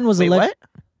a man was Wait, alleged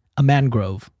what? a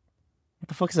mangrove. What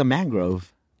the fuck is a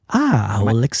mangrove? I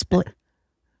will explain.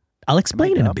 I'll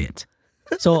explain in a dumb? bit.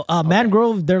 So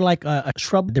mangrove, they're like a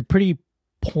shrub. They're pretty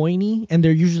pointy, and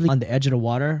they're usually on the edge of the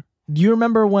water. Do you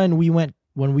remember when we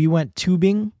went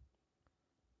tubing?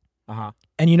 Uh-huh.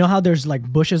 And you know how there's like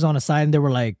bushes on the side, and they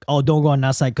were like, "Oh, don't go on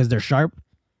that side because they're sharp."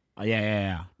 Oh,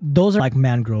 yeah. Those are like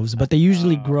mangroves, but they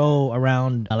usually grow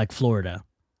around like Florida,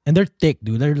 and they're thick,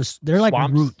 dude. They're like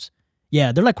Swamps? roots.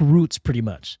 Yeah, they're like roots, pretty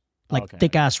much, like Okay.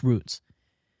 thick ass roots.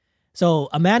 So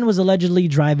a man was allegedly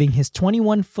driving his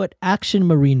 21-foot action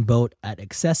marine boat at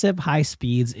excessive high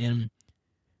speeds in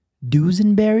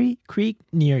Dusenberry Creek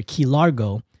near Key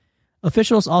Largo.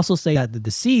 Officials also say that the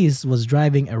deceased was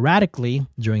driving erratically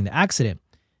during the accident.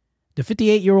 The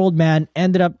 58-year-old man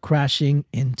ended up crashing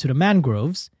into the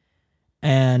mangroves.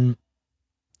 And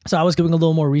so I was doing a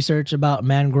little more research about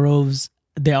mangroves.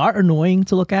 They are annoying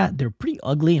to look at. They're pretty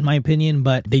ugly in my opinion,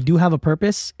 but they do have a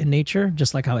purpose in nature,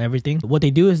 just like how everything. What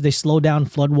they do is they slow down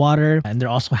floodwater, and they're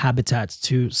also habitats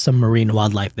to some marine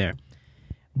wildlife there.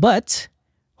 But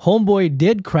homeboy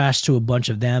did crash to a bunch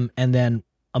of them, and then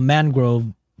a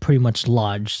mangrove pretty much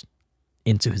lodged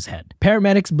into his head.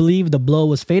 Paramedics believe the blow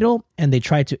was fatal, and they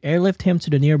tried to airlift him to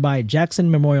the nearby Jackson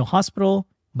Memorial Hospital,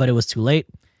 but it was too late.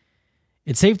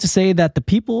 It's safe to say that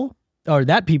people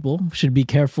should be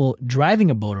careful driving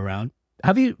a boat around.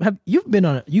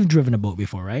 You've driven a boat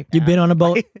before, right? You've been on a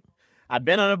boat? I've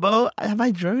been on a boat. Have I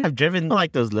driven? I've driven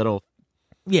like those little,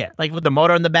 Yeah. like with the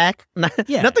motor in the back.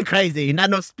 Yeah. Nothing crazy.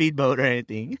 Not no speedboat or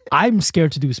anything. I'm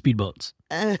scared to do speedboats.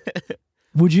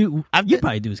 Would you? You'd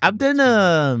probably do. I've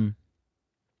done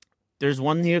there's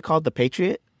one here called the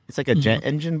Patriot. It's like a jet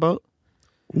engine boat.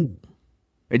 Ooh.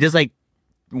 It does like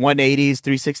 180s,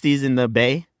 360s in the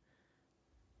bay.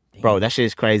 Bro, that shit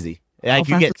is crazy. Like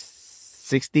you fast get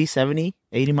 60, 70,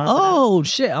 80 miles an hour. Oh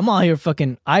shit! I'm out here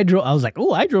fucking. I drove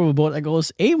a boat that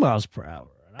goes 8 miles per hour.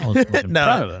 And I was fucking No.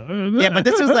 proud of it. Yeah, but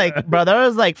this was like, bro, there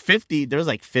was like 50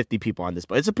 people on this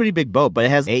boat. It's a pretty big boat, but it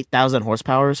has 8,000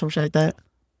 horsepower or some shit like that.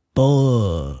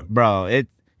 Buh. Bro,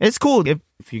 it's cool.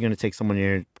 If you're going to take someone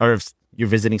here, or if you're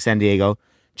visiting San Diego,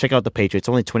 check out the Patriot. It's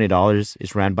only $20.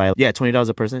 It's ran by, $20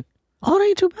 a person. Oh, that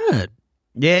ain't too bad.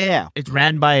 Yeah. It's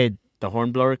ran by the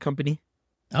Hornblower Company.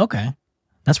 Okay,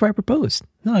 that's where I proposed.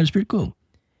 No, it's pretty cool.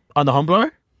 On the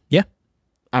Hornblower? Yeah.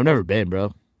 I've never been,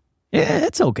 bro. Yeah,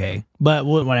 it's okay. But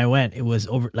when I went, it was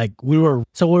over. Like where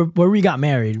we got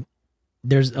married.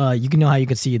 There's you can know how you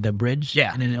can see the bridge.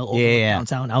 Yeah. And then it'll Yeah, overlook yeah.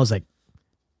 downtown. I was like,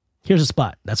 here's a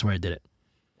spot. That's where I did it.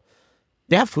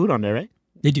 They have food on there, right?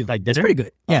 They do. Like It's dinner? pretty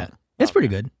good. Yeah, it's pretty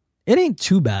good. It ain't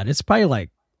too bad. It's probably like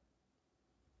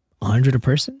 100 a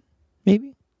person,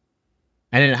 maybe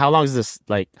And then how long is this?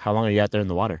 Like, how long are you out there in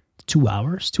the water? 2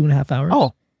 hours, 2.5 hours.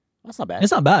 Oh, that's not bad.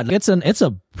 It's not bad. It's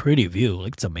a pretty view.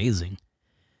 Like it's amazing.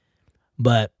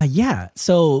 But yeah,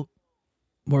 so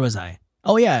where was I?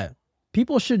 Oh yeah,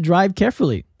 people should drive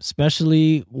carefully,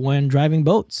 especially when driving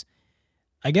boats.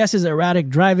 I guess his erratic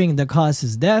driving that caused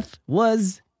his death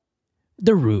was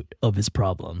the root of his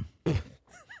problem.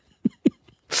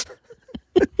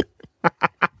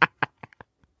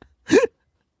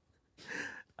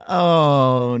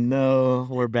 Oh no,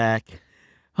 we're back.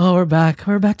 Oh, we're back.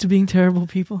 We're back to being terrible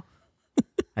people.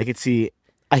 I can see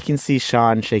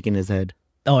Sean shaking his head.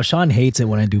 Oh, Sean hates it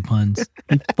when I do puns.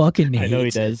 He fucking hates I know he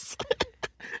it. does.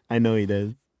 I know he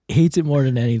does. Hates it more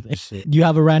than anything. Shit. Do you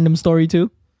have a random story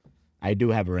too? I do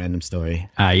have a random story.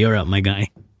 You're up, my guy.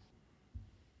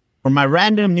 For my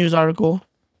random news article,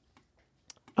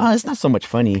 it's not so much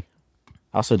funny.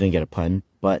 I also didn't get a pun,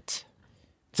 but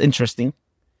it's interesting.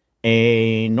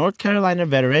 A North Carolina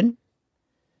veteran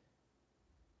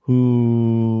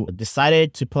who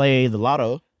decided to play the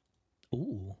lotto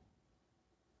Ooh.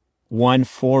 won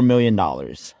 $4 million.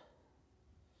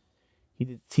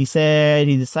 He said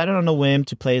he decided on a whim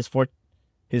to play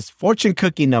his fortune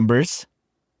cookie numbers.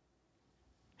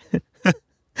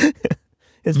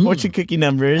 Fortune cookie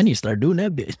numbers I need to start doing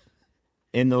that bit.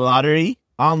 in the lottery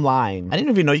online. I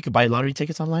didn't even know you could buy lottery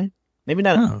tickets online. Maybe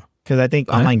not, because I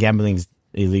think online gambling is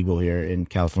illegal here in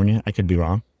California. I could be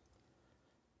wrong.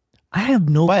 I have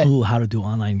no clue how to do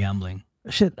online gambling.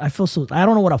 Shit, I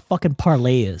don't know what a fucking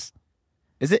parlay is.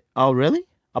 Is it? Oh, really?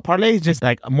 A parlay is just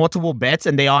like multiple bets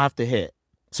and they all have to hit.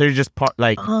 So you're just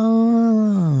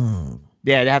Oh.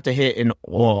 yeah, they have to hit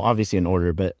obviously in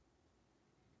order, but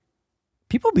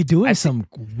People be doing some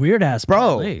weird ass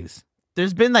Bro. parlays.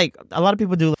 there's been like a lot of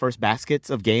people do first baskets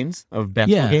of games, of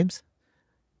basketball games.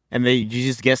 And you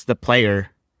just guess the player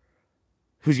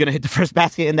who's going to hit the first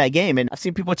basket in that game. And I've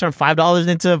seen people turn $5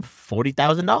 into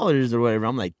 $40,000 or whatever.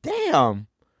 I'm like, damn.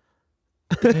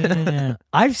 Yeah.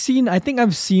 I think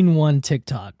I've seen one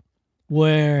TikTok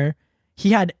where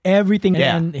he had everything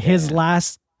and his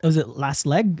last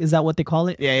leg? Is that what they call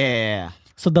it? Yeah.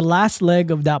 So the last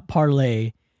leg of that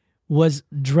parlay was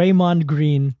Draymond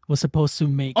Green was supposed to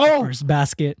make the first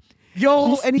basket.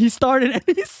 Yo, And he started and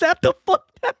he sat the fuck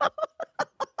down.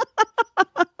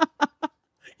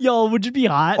 Yo, would you be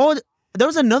hot? Oh, there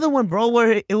was another one, bro,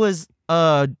 where it was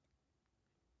Draymond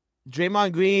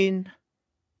Green.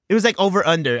 It was like over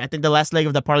under. I think the last leg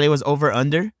of the parlay was over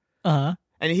under. Uh-huh.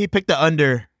 And he picked the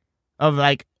under of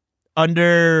like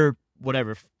under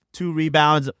whatever, 2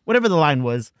 rebounds, whatever the line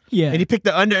was. Yeah. And he picked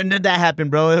the under, and then that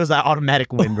happened, bro. It was an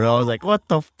automatic win, bro. I was like, what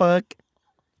the fuck?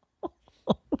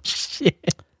 Oh,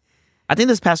 shit. I think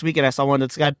this past weekend I saw one.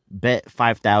 This guy bet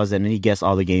 5,000 and he guessed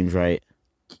all the games right.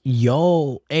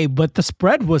 Yo, hey, but the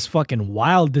spread was fucking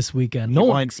wild this weekend. No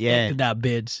one expected that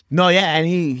bitch. No, yeah, and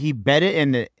he bet it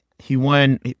and he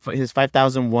won. His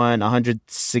 5,000 won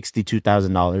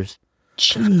 $162,000.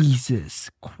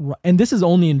 Jesus Christ. And this is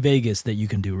only in Vegas that you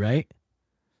can do, right?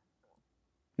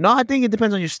 No, I think it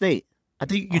depends on your state. I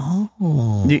think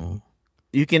Oh.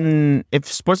 you can, if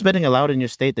sports betting allowed in your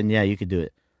state, then yeah, you could do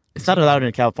it. It's not allowed in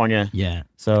California. Yeah.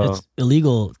 So it's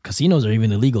illegal. Casinos are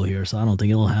even illegal here, so I don't think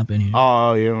it'll happen here.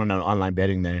 Oh, you're on online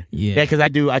betting there. Yeah. Yeah, because I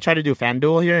try to do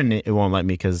FanDuel here and it won't let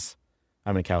me because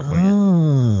I'm in California.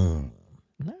 Oh.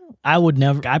 No, I would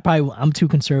never. I'm too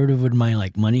conservative with my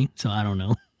like money, so I don't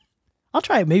know. I'll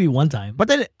try it maybe one time. But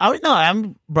then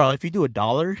bro, if you do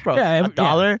 $1, bro, Yeah,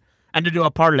 $1 and to do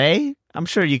a parlay, I'm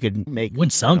sure you could win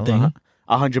something.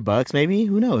 $100 maybe.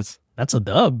 Who knows? That's a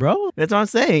dub, bro. That's what I'm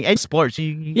saying. And sports,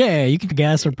 you You can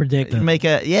guess or predict. make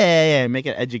make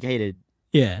an educated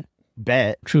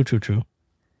bet. True.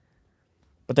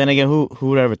 But then again, who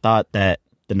would ever thought that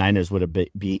the Niners would have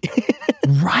beat?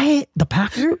 Right? The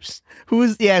Packers?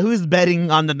 Who's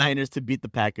betting on the Niners to beat the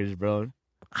Packers, bro?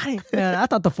 I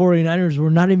thought the 49ers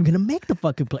were not even going to make the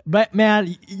fucking play. But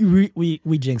man,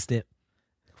 we jinxed it.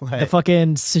 What? The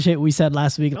fucking shit we said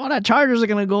last week. Oh, that Chargers are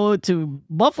going to go to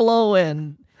Buffalo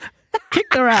and kick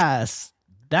their ass.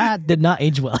 That did not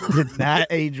age well. Did not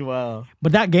age well.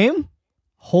 But that game,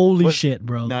 holy shit,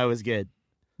 bro. No, it was good.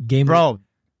 Game, Bro,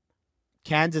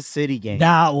 Kansas City game.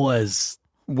 That was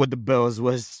With the Bills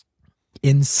was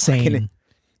insane.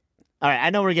 all right. I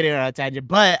know we're getting on a tangent,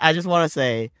 but I just want to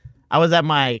say I was at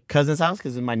my cousin's house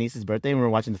because it's my niece's birthday and we were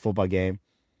watching the football game.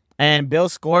 And Bill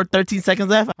scored 13 seconds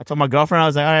left. I told my girlfriend, I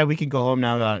was like, all right, we can go home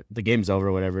now. The game's over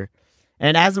or whatever.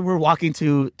 And as we're walking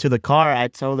to the car, I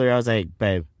told her, I was like,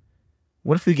 babe,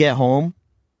 what if we get home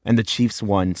and the Chiefs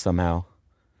won somehow?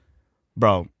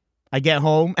 Bro, I get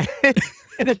home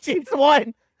and the Chiefs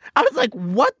won. I was like,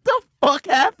 what the fuck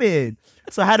happened?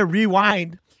 So I had to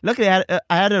rewind. Luckily, I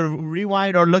had to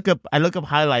rewind or look up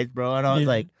highlights, bro. And I was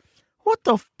like, what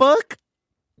the fuck?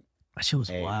 That shit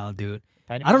was wild, dude.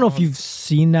 I I don't know if you've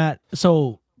seen that.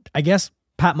 So I guess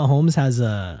Pat Mahomes has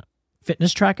a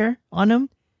fitness tracker on him.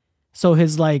 So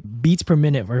his like beats per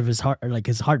minute or his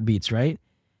heartbeats, right?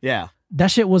 Yeah.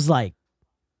 That shit was like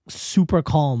super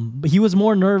calm. But he was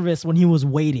more nervous when he was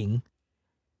waiting.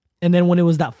 And then when it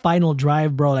was that final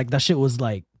drive, bro, like that shit was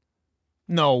like,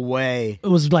 No way. it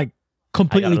was like I gotta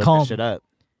completely look calm. that shit up.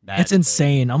 It's That's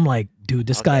insane. I'm like, dude,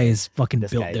 this guy Okay. is fucking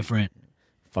This built guy- different.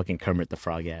 fucking Kermit the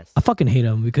Frog ass. I fucking hate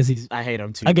him because he's, I hate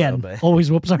him too. again, bro, but always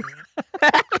whoops. not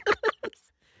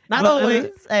But- always.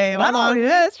 Hey, Not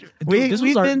always. Dude,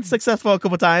 we've been successful a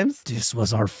couple times. This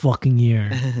was our fucking year.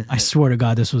 I swear to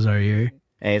God, this was our year.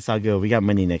 Hey, it's all good. We got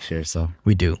money next year, so.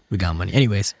 We do. We got money.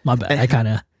 Anyways, my bad. I kind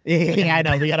of Yeah, I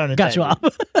know. We got on got you off.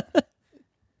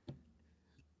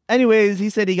 Anyways, he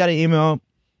said he got an email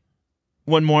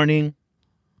one morning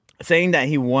saying that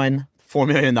he won $4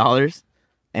 million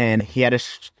and he had to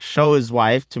show his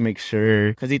wife to make sure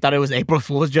because he thought it was April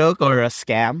Fool's joke or a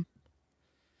scam.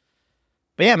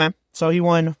 But yeah, man. So he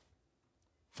won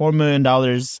 $4 million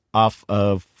off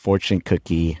of fortune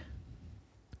cookie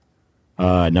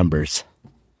numbers.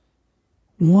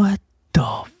 What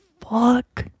the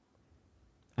fuck?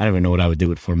 I don't even know what I would do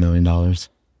with $4 million.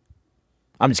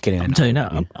 I'm just kidding. I'm telling you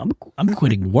now, I'm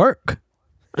quitting work.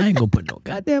 I ain't gonna put no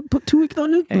goddamn put 2 weeks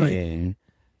on this. Like, Hey,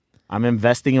 I'm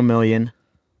investing $1 million,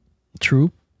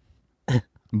 true.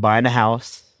 buying a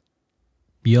house.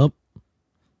 Yup.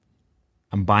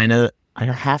 I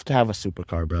have to have a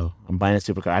supercar, bro. I'm buying a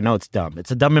supercar. I know it's dumb.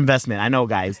 It's a dumb investment. I know,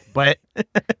 guys, but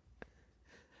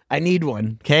I need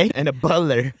one, okay? And a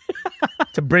butler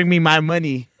to bring me my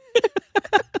money.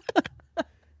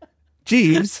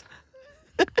 Jeeves.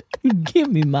 Give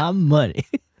me my money.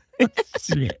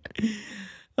 Shit.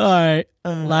 All right.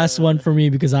 Last one for me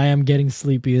because I am getting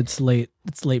sleepy. It's late.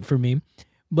 It's late for me.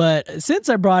 But since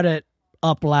I brought it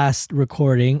up last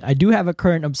recording, I do have a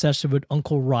current obsession with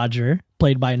Uncle Roger,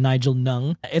 played by Nigel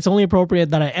Nung. It's only appropriate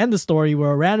that I end the story with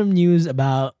random news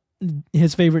about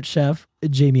his favorite chef,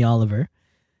 Jamie Oliver.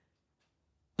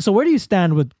 So where do you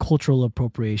stand with cultural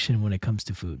appropriation when it comes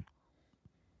to food?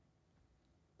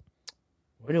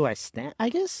 Where do I stand? I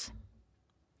guess.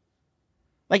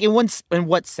 Like in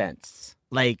what sense?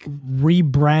 Like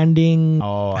Rebranding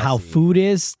I how see. food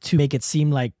is to make it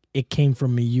seem like it came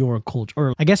from your culture,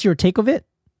 or I guess your take of it.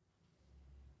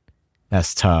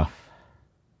 That's tough.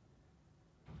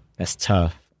 That's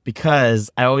tough because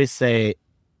I always say,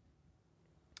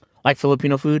 like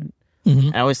Filipino food.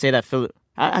 Mhm. I always say that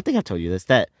I think I told you this,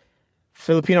 that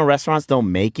Filipino restaurants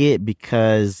don't make it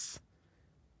because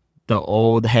the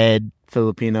old head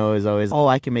Filipino is always, oh,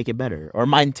 I can make it better or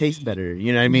mine tastes better.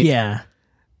 You know what I mean? Yeah.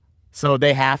 So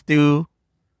they have to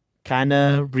kind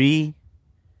of repurpose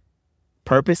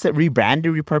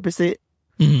it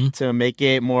hmm to make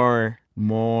it more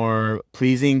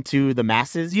pleasing to the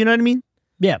masses. You know what I mean?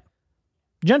 Yeah.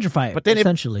 Gentrify it, But then if-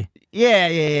 essentially.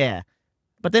 Yeah.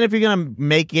 But then if you're going to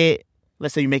make it,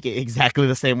 let's say you make it exactly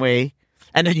the same way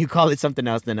and then you call it something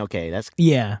else, then okay, that's...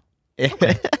 Yeah.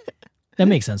 That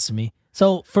makes sense to me.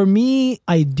 So for me,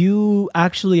 I do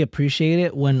actually appreciate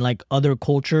it when like other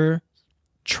culture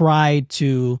try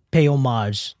to pay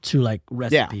homage to like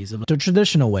recipes of the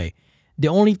traditional way. The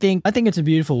only thing, I think it's a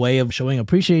beautiful way of showing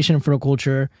appreciation for a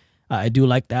culture. I do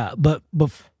like that. But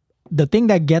the thing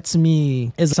that gets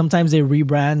me is sometimes they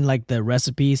rebrand like the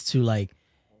recipes to like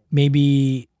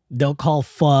maybe they'll call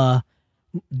pho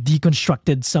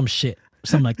deconstructed some shit.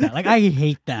 Something like that. Like, I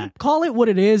hate that. Call it what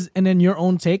it is and then your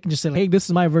own take and just say, hey, this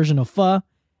is my version of pho.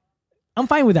 I'm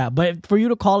fine with that. But for you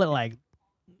to call it like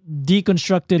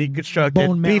deconstructed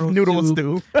bone beef marrow noodle soup,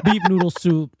 stew. beef noodle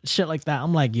soup, shit like that.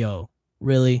 I'm like, yo,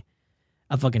 really?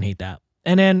 I fucking hate that.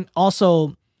 And then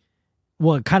also,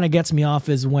 what kind of gets me off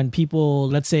is when people,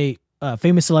 let's say,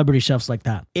 famous celebrity chefs like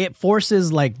that, it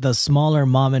forces like the smaller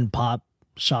mom and pop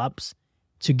shops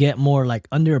to get more like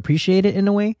underappreciated in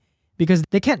a way because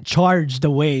they can't charge the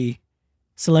way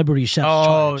celebrity chefs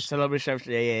charge. celebrity chefs.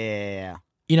 Yeah.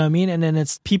 You know what I mean? And then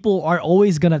it's people are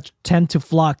always gonna tend to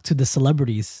flock to the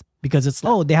celebrities because it's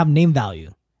they have name value.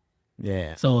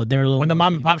 Yeah. So they're a little When the more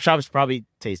mom and pop shops probably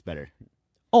taste better.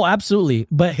 Oh, absolutely.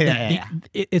 But Yeah.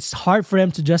 it's hard for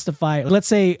them to justify. Let's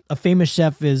say a famous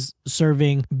chef is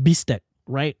serving beefsteak,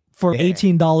 right? For Yeah.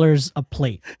 $18 a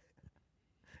plate.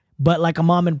 But like a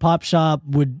mom and pop shop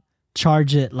would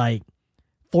charge it like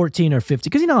 14 or 50.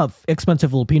 Because you know how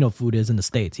expensive Filipino food is in the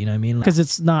States, you know what I mean? Because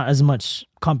it's not as much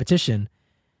competition.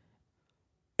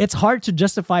 It's hard to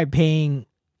justify paying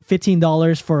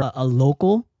 $15 for a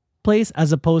local place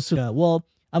as opposed to,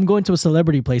 I'm going to a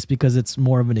celebrity place because it's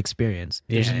more of an experience.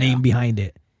 There's a Yeah. name behind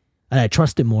it. And I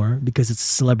trust it more because it's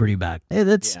celebrity backed.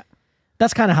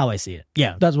 That's kind of how I see it.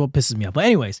 Yeah, that's what pisses me off. But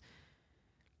anyways,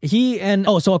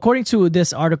 so according to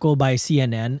this article by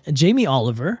CNN, Jamie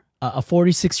Oliver, a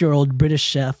 46-year-old British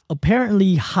chef,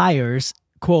 apparently hires,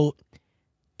 quote,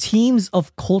 teams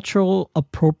of cultural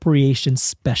appropriation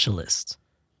specialists.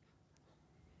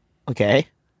 Okay.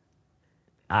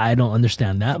 I don't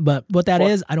understand that, but what that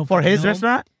is, I don't For fucking his know.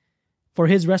 restaurant? For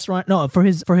his restaurant, no, for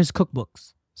his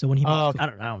cookbooks. So when he, Oh, okay. I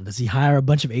don't know, does he hire a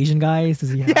bunch of Asian guys? Does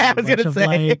he hire Yeah, I a was bunch gonna of say.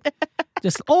 like,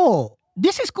 just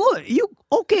this is good. You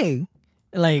okay?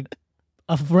 Like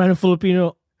a random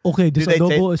Filipino. Okay, this Do they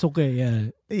adobo is okay. Yeah,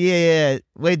 Yeah.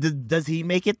 Wait, does he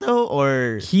make it though,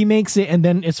 or he makes it, and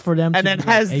then it's for them. And to then be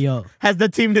like, has- hey yo, has the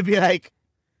team to be like,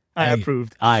 I Hey.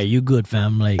 approved. alright, you good,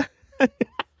 fam? Like,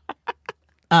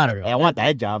 I don't know. I want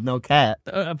that job, no cat.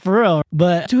 For real.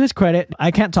 But to his credit,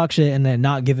 I can't talk shit and then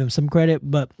not give him some credit,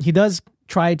 but he does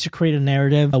try to create a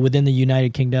narrative within the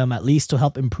United Kingdom, at least to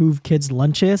help improve kids'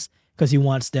 lunches, because he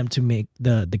wants them to make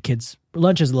the kids'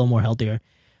 lunches a little more healthier.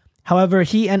 However,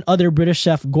 he and other British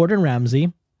chef Gordon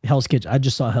Ramsay, Hell's Kitchen, I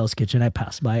just saw Hell's Kitchen, I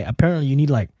passed by. Apparently, you need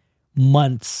like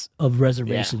months of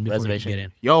reservation before you get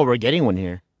in. Yo, we're getting one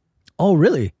here Oh,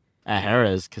 really? at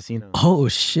Harrah's Casino. Oh,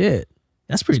 shit.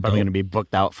 That's pretty It's probably dope. gonna be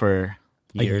booked out for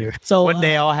A years. year. So One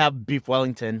day I'll have beef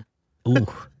Wellington. Ooh,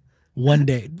 one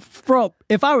day. Bro,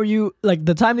 if I were you, like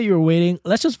the time that you were waiting,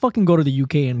 let's just fucking go to the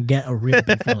UK and get a real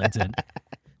beef Wellington.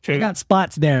 I got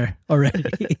spots there already.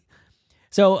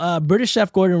 So British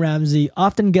chef Gordon Ramsay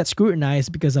often gets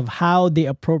scrutinized because of how they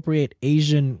appropriate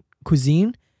Asian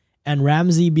cuisine, and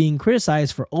Ramsay being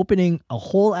criticized for opening a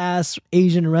whole ass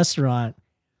Asian restaurant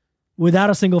without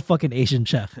a single fucking Asian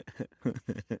chef.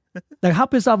 Like, how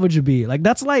pissed off would you be? Like,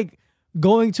 that's like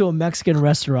going to a Mexican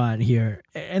restaurant here,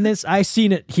 and this I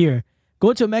seen it here.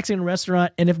 Go to a Mexican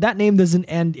restaurant, and if that name doesn't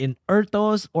end in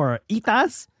Ertos or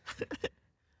Itas,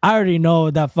 I already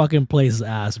know that fucking place is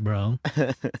ass, bro.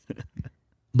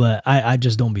 But I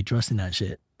just don't be trusting that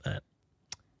shit. But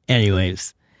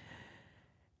anyways,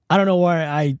 I don't know where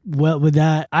I went with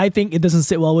that. I think it doesn't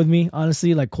sit well with me,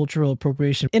 honestly, like cultural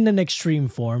appropriation in an extreme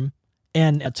form.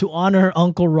 And to honor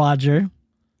Uncle Roger,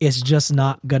 it's just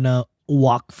not gonna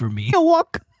walk for me.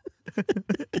 Walk.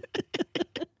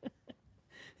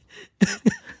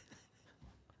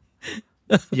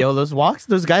 Yo, those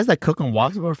those guys that cook on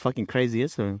walks are fucking crazy.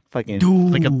 It's a fucking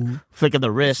Dude. flick of the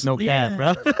wrist, no Yeah. cap,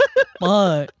 bro.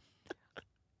 But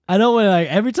I know when like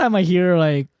every time I hear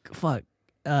like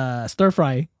stir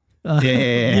fry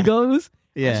Yeah. he goes,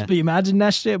 Yeah. just imagine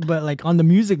that shit, but like on the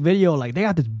music video, like they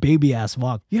got this baby ass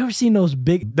walk. You ever seen those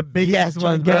big The big ass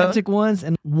ones, bro. gigantic ones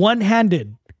and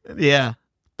one-handed Yeah.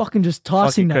 fucking just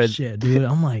tossing Fucking that cringe. shit, dude?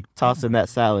 I'm like, Tossing that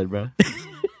salad, bro.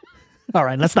 all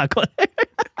right, let's not go there.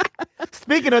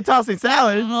 Speaking of tossing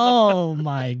salad, Oh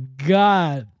my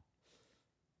god.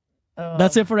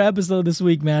 That's it for the episode this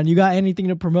week, man. You got anything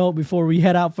to promote before we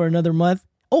head out for another month?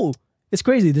 Oh, it's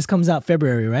crazy. This comes out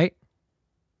February, right?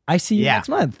 I see you Yeah. next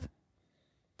month.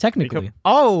 Technically.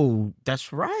 Oh,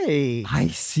 that's right. I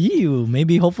see you.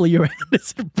 Maybe hopefully your hand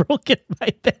isn't broken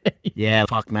by then. Yeah,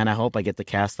 fuck, man. I hope I get the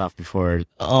cast off before.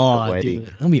 Oh, The dude. wedding.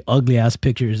 It's gonna be ugly ass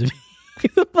pictures if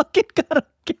you fucking got a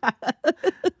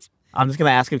cat. I'm just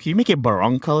gonna ask him. Can you make it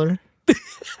barong color?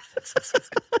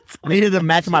 I needed to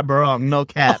match my barong, no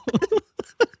cap.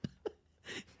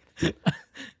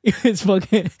 It's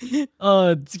fucking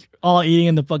it's all eating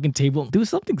in the fucking table. Dude,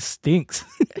 something stinks.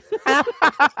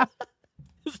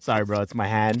 Sorry, bro. It's my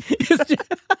hand. It's just-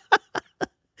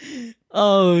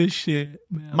 oh shit.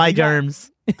 Man. My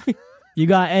germs. You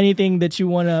got anything that you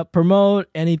want to promote?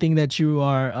 Anything that you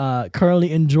are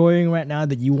currently enjoying right now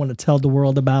that you want to tell the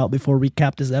world about before we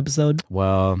cap this episode?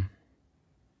 Well,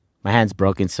 my hand's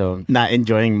broken, so not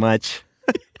enjoying much.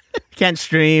 Can't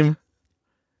stream.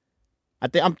 I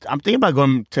think I'm thinking about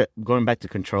going back to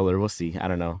controller. We'll see. I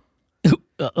don't know.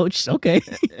 Okay.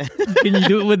 Can you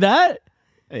do it with that?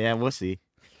 Yeah, we'll see.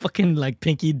 Fucking like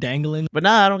pinky dangling. But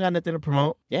nah, I don't got nothing to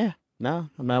promote. Yeah, no,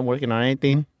 I'm not working on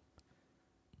anything.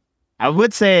 I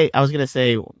was gonna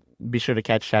say, be sure to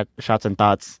catch Shots and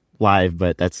Thoughts live,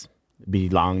 but that's be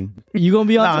long. You gonna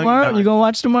be on No, tomorrow? no. You gonna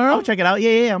watch tomorrow? I'll check it out.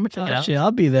 Yeah, I'm gonna check it Oh, out. shit,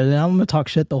 I'll be there. Then I'm gonna talk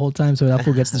shit the whole time so that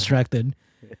fool gets distracted.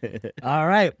 All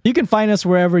right. You can find us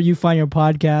wherever you find your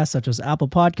podcasts, such as Apple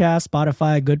Podcasts,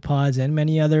 Spotify, Good Pods, and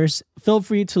many others. Feel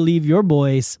free to leave your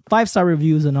boys 5-star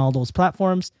reviews on all those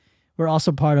platforms. We're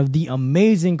also part of the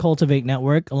amazing Cultivate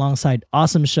Network, alongside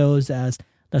awesome shows as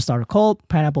The Starter Cult,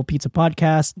 Pineapple Pizza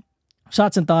Podcast,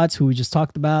 Shots and Thoughts, who we just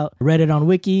talked about, Reddit on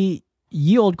Wiki,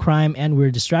 Ye Old Crime, and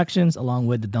Weird Distractions, along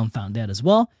with the Dumbfound Dead as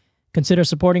well. Consider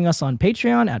supporting us on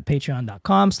Patreon at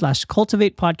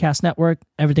patreon.com/Cultivate Podcast Network.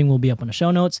 Everything will be up on the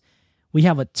show notes. We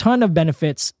have a ton of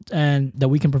benefits and that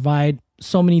we can provide,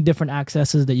 so many different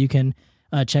accesses that you can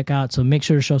check out. So make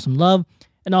sure to show some love.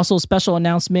 And also, special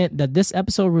announcement that this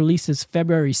episode releases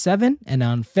February 7, and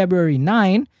on February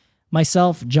 9,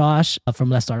 myself, Josh from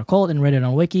Let's Start a Cult and Reddit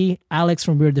on Wiki, Alex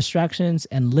from Weird Distractions,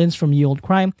 and Linz from Ye Old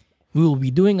Crime. We will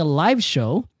be doing a live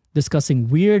show discussing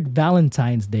weird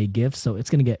Valentine's Day gifts, so it's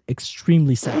gonna get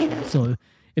extremely sexual. So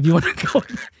if you want to go,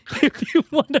 if you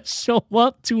want to show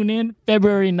up, tune in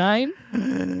February 9.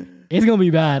 It's gonna be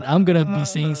bad. I'm gonna be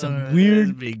saying some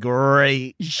weird, be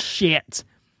great shit.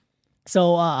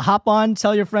 So hop on,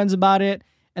 tell your friends about it,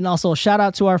 and also shout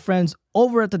out to our friends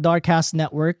over at the Darkcast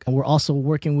Network. We're also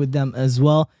working with them as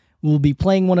well. We'll be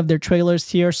playing one of their trailers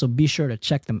here, so be sure to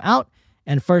check them out.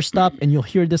 And first up, and you'll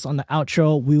hear this on the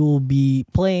outro, we will be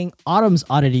playing Autumn's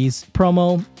Oddities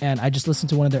promo. And I just listened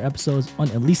to one of their episodes on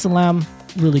Elisa Lam.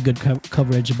 Really good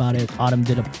coverage about it. Autumn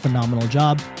did a phenomenal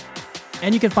job.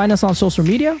 And you can find us on social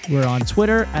media. We're on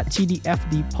Twitter at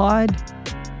TDFDpod.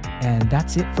 And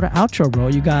that's it for the outro, bro.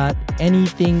 You got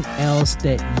anything else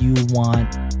that you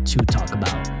want to talk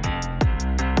about?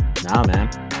 Nah, man.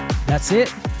 That's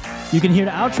it. You can hear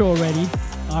the outro already.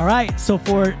 All right, so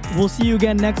we'll see you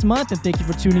again next month, and thank you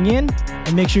for tuning in.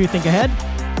 And make sure you think ahead.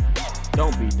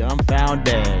 Don't be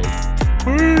dumbfounded.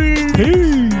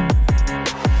 Peace.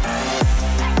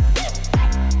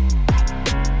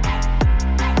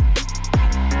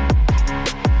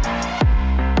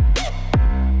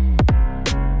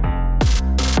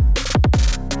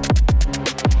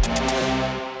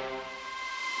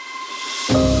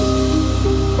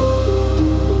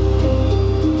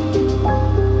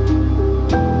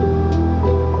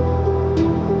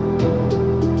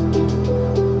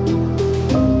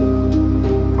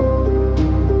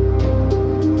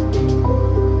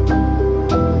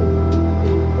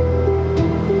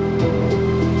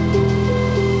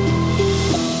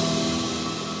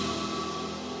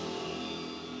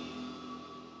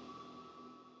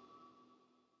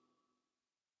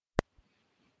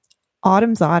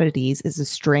 Autumn's Oddities is a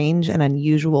strange and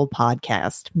unusual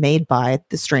podcast made by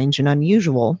The Strange and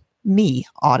Unusual, me,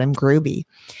 Autumn Gruby.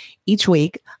 Each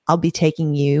week, I'll be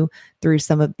taking you through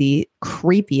some of the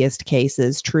creepiest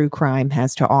cases true crime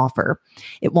has to offer.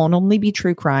 It won't only be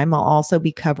true crime, I'll also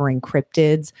be covering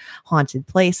cryptids, haunted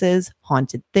places,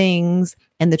 haunted things,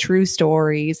 and the true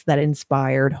stories that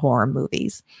inspired horror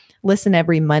movies. Listen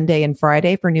every Monday and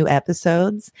Friday for new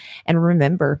episodes. And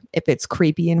remember, if it's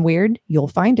creepy and weird, you'll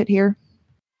find it here.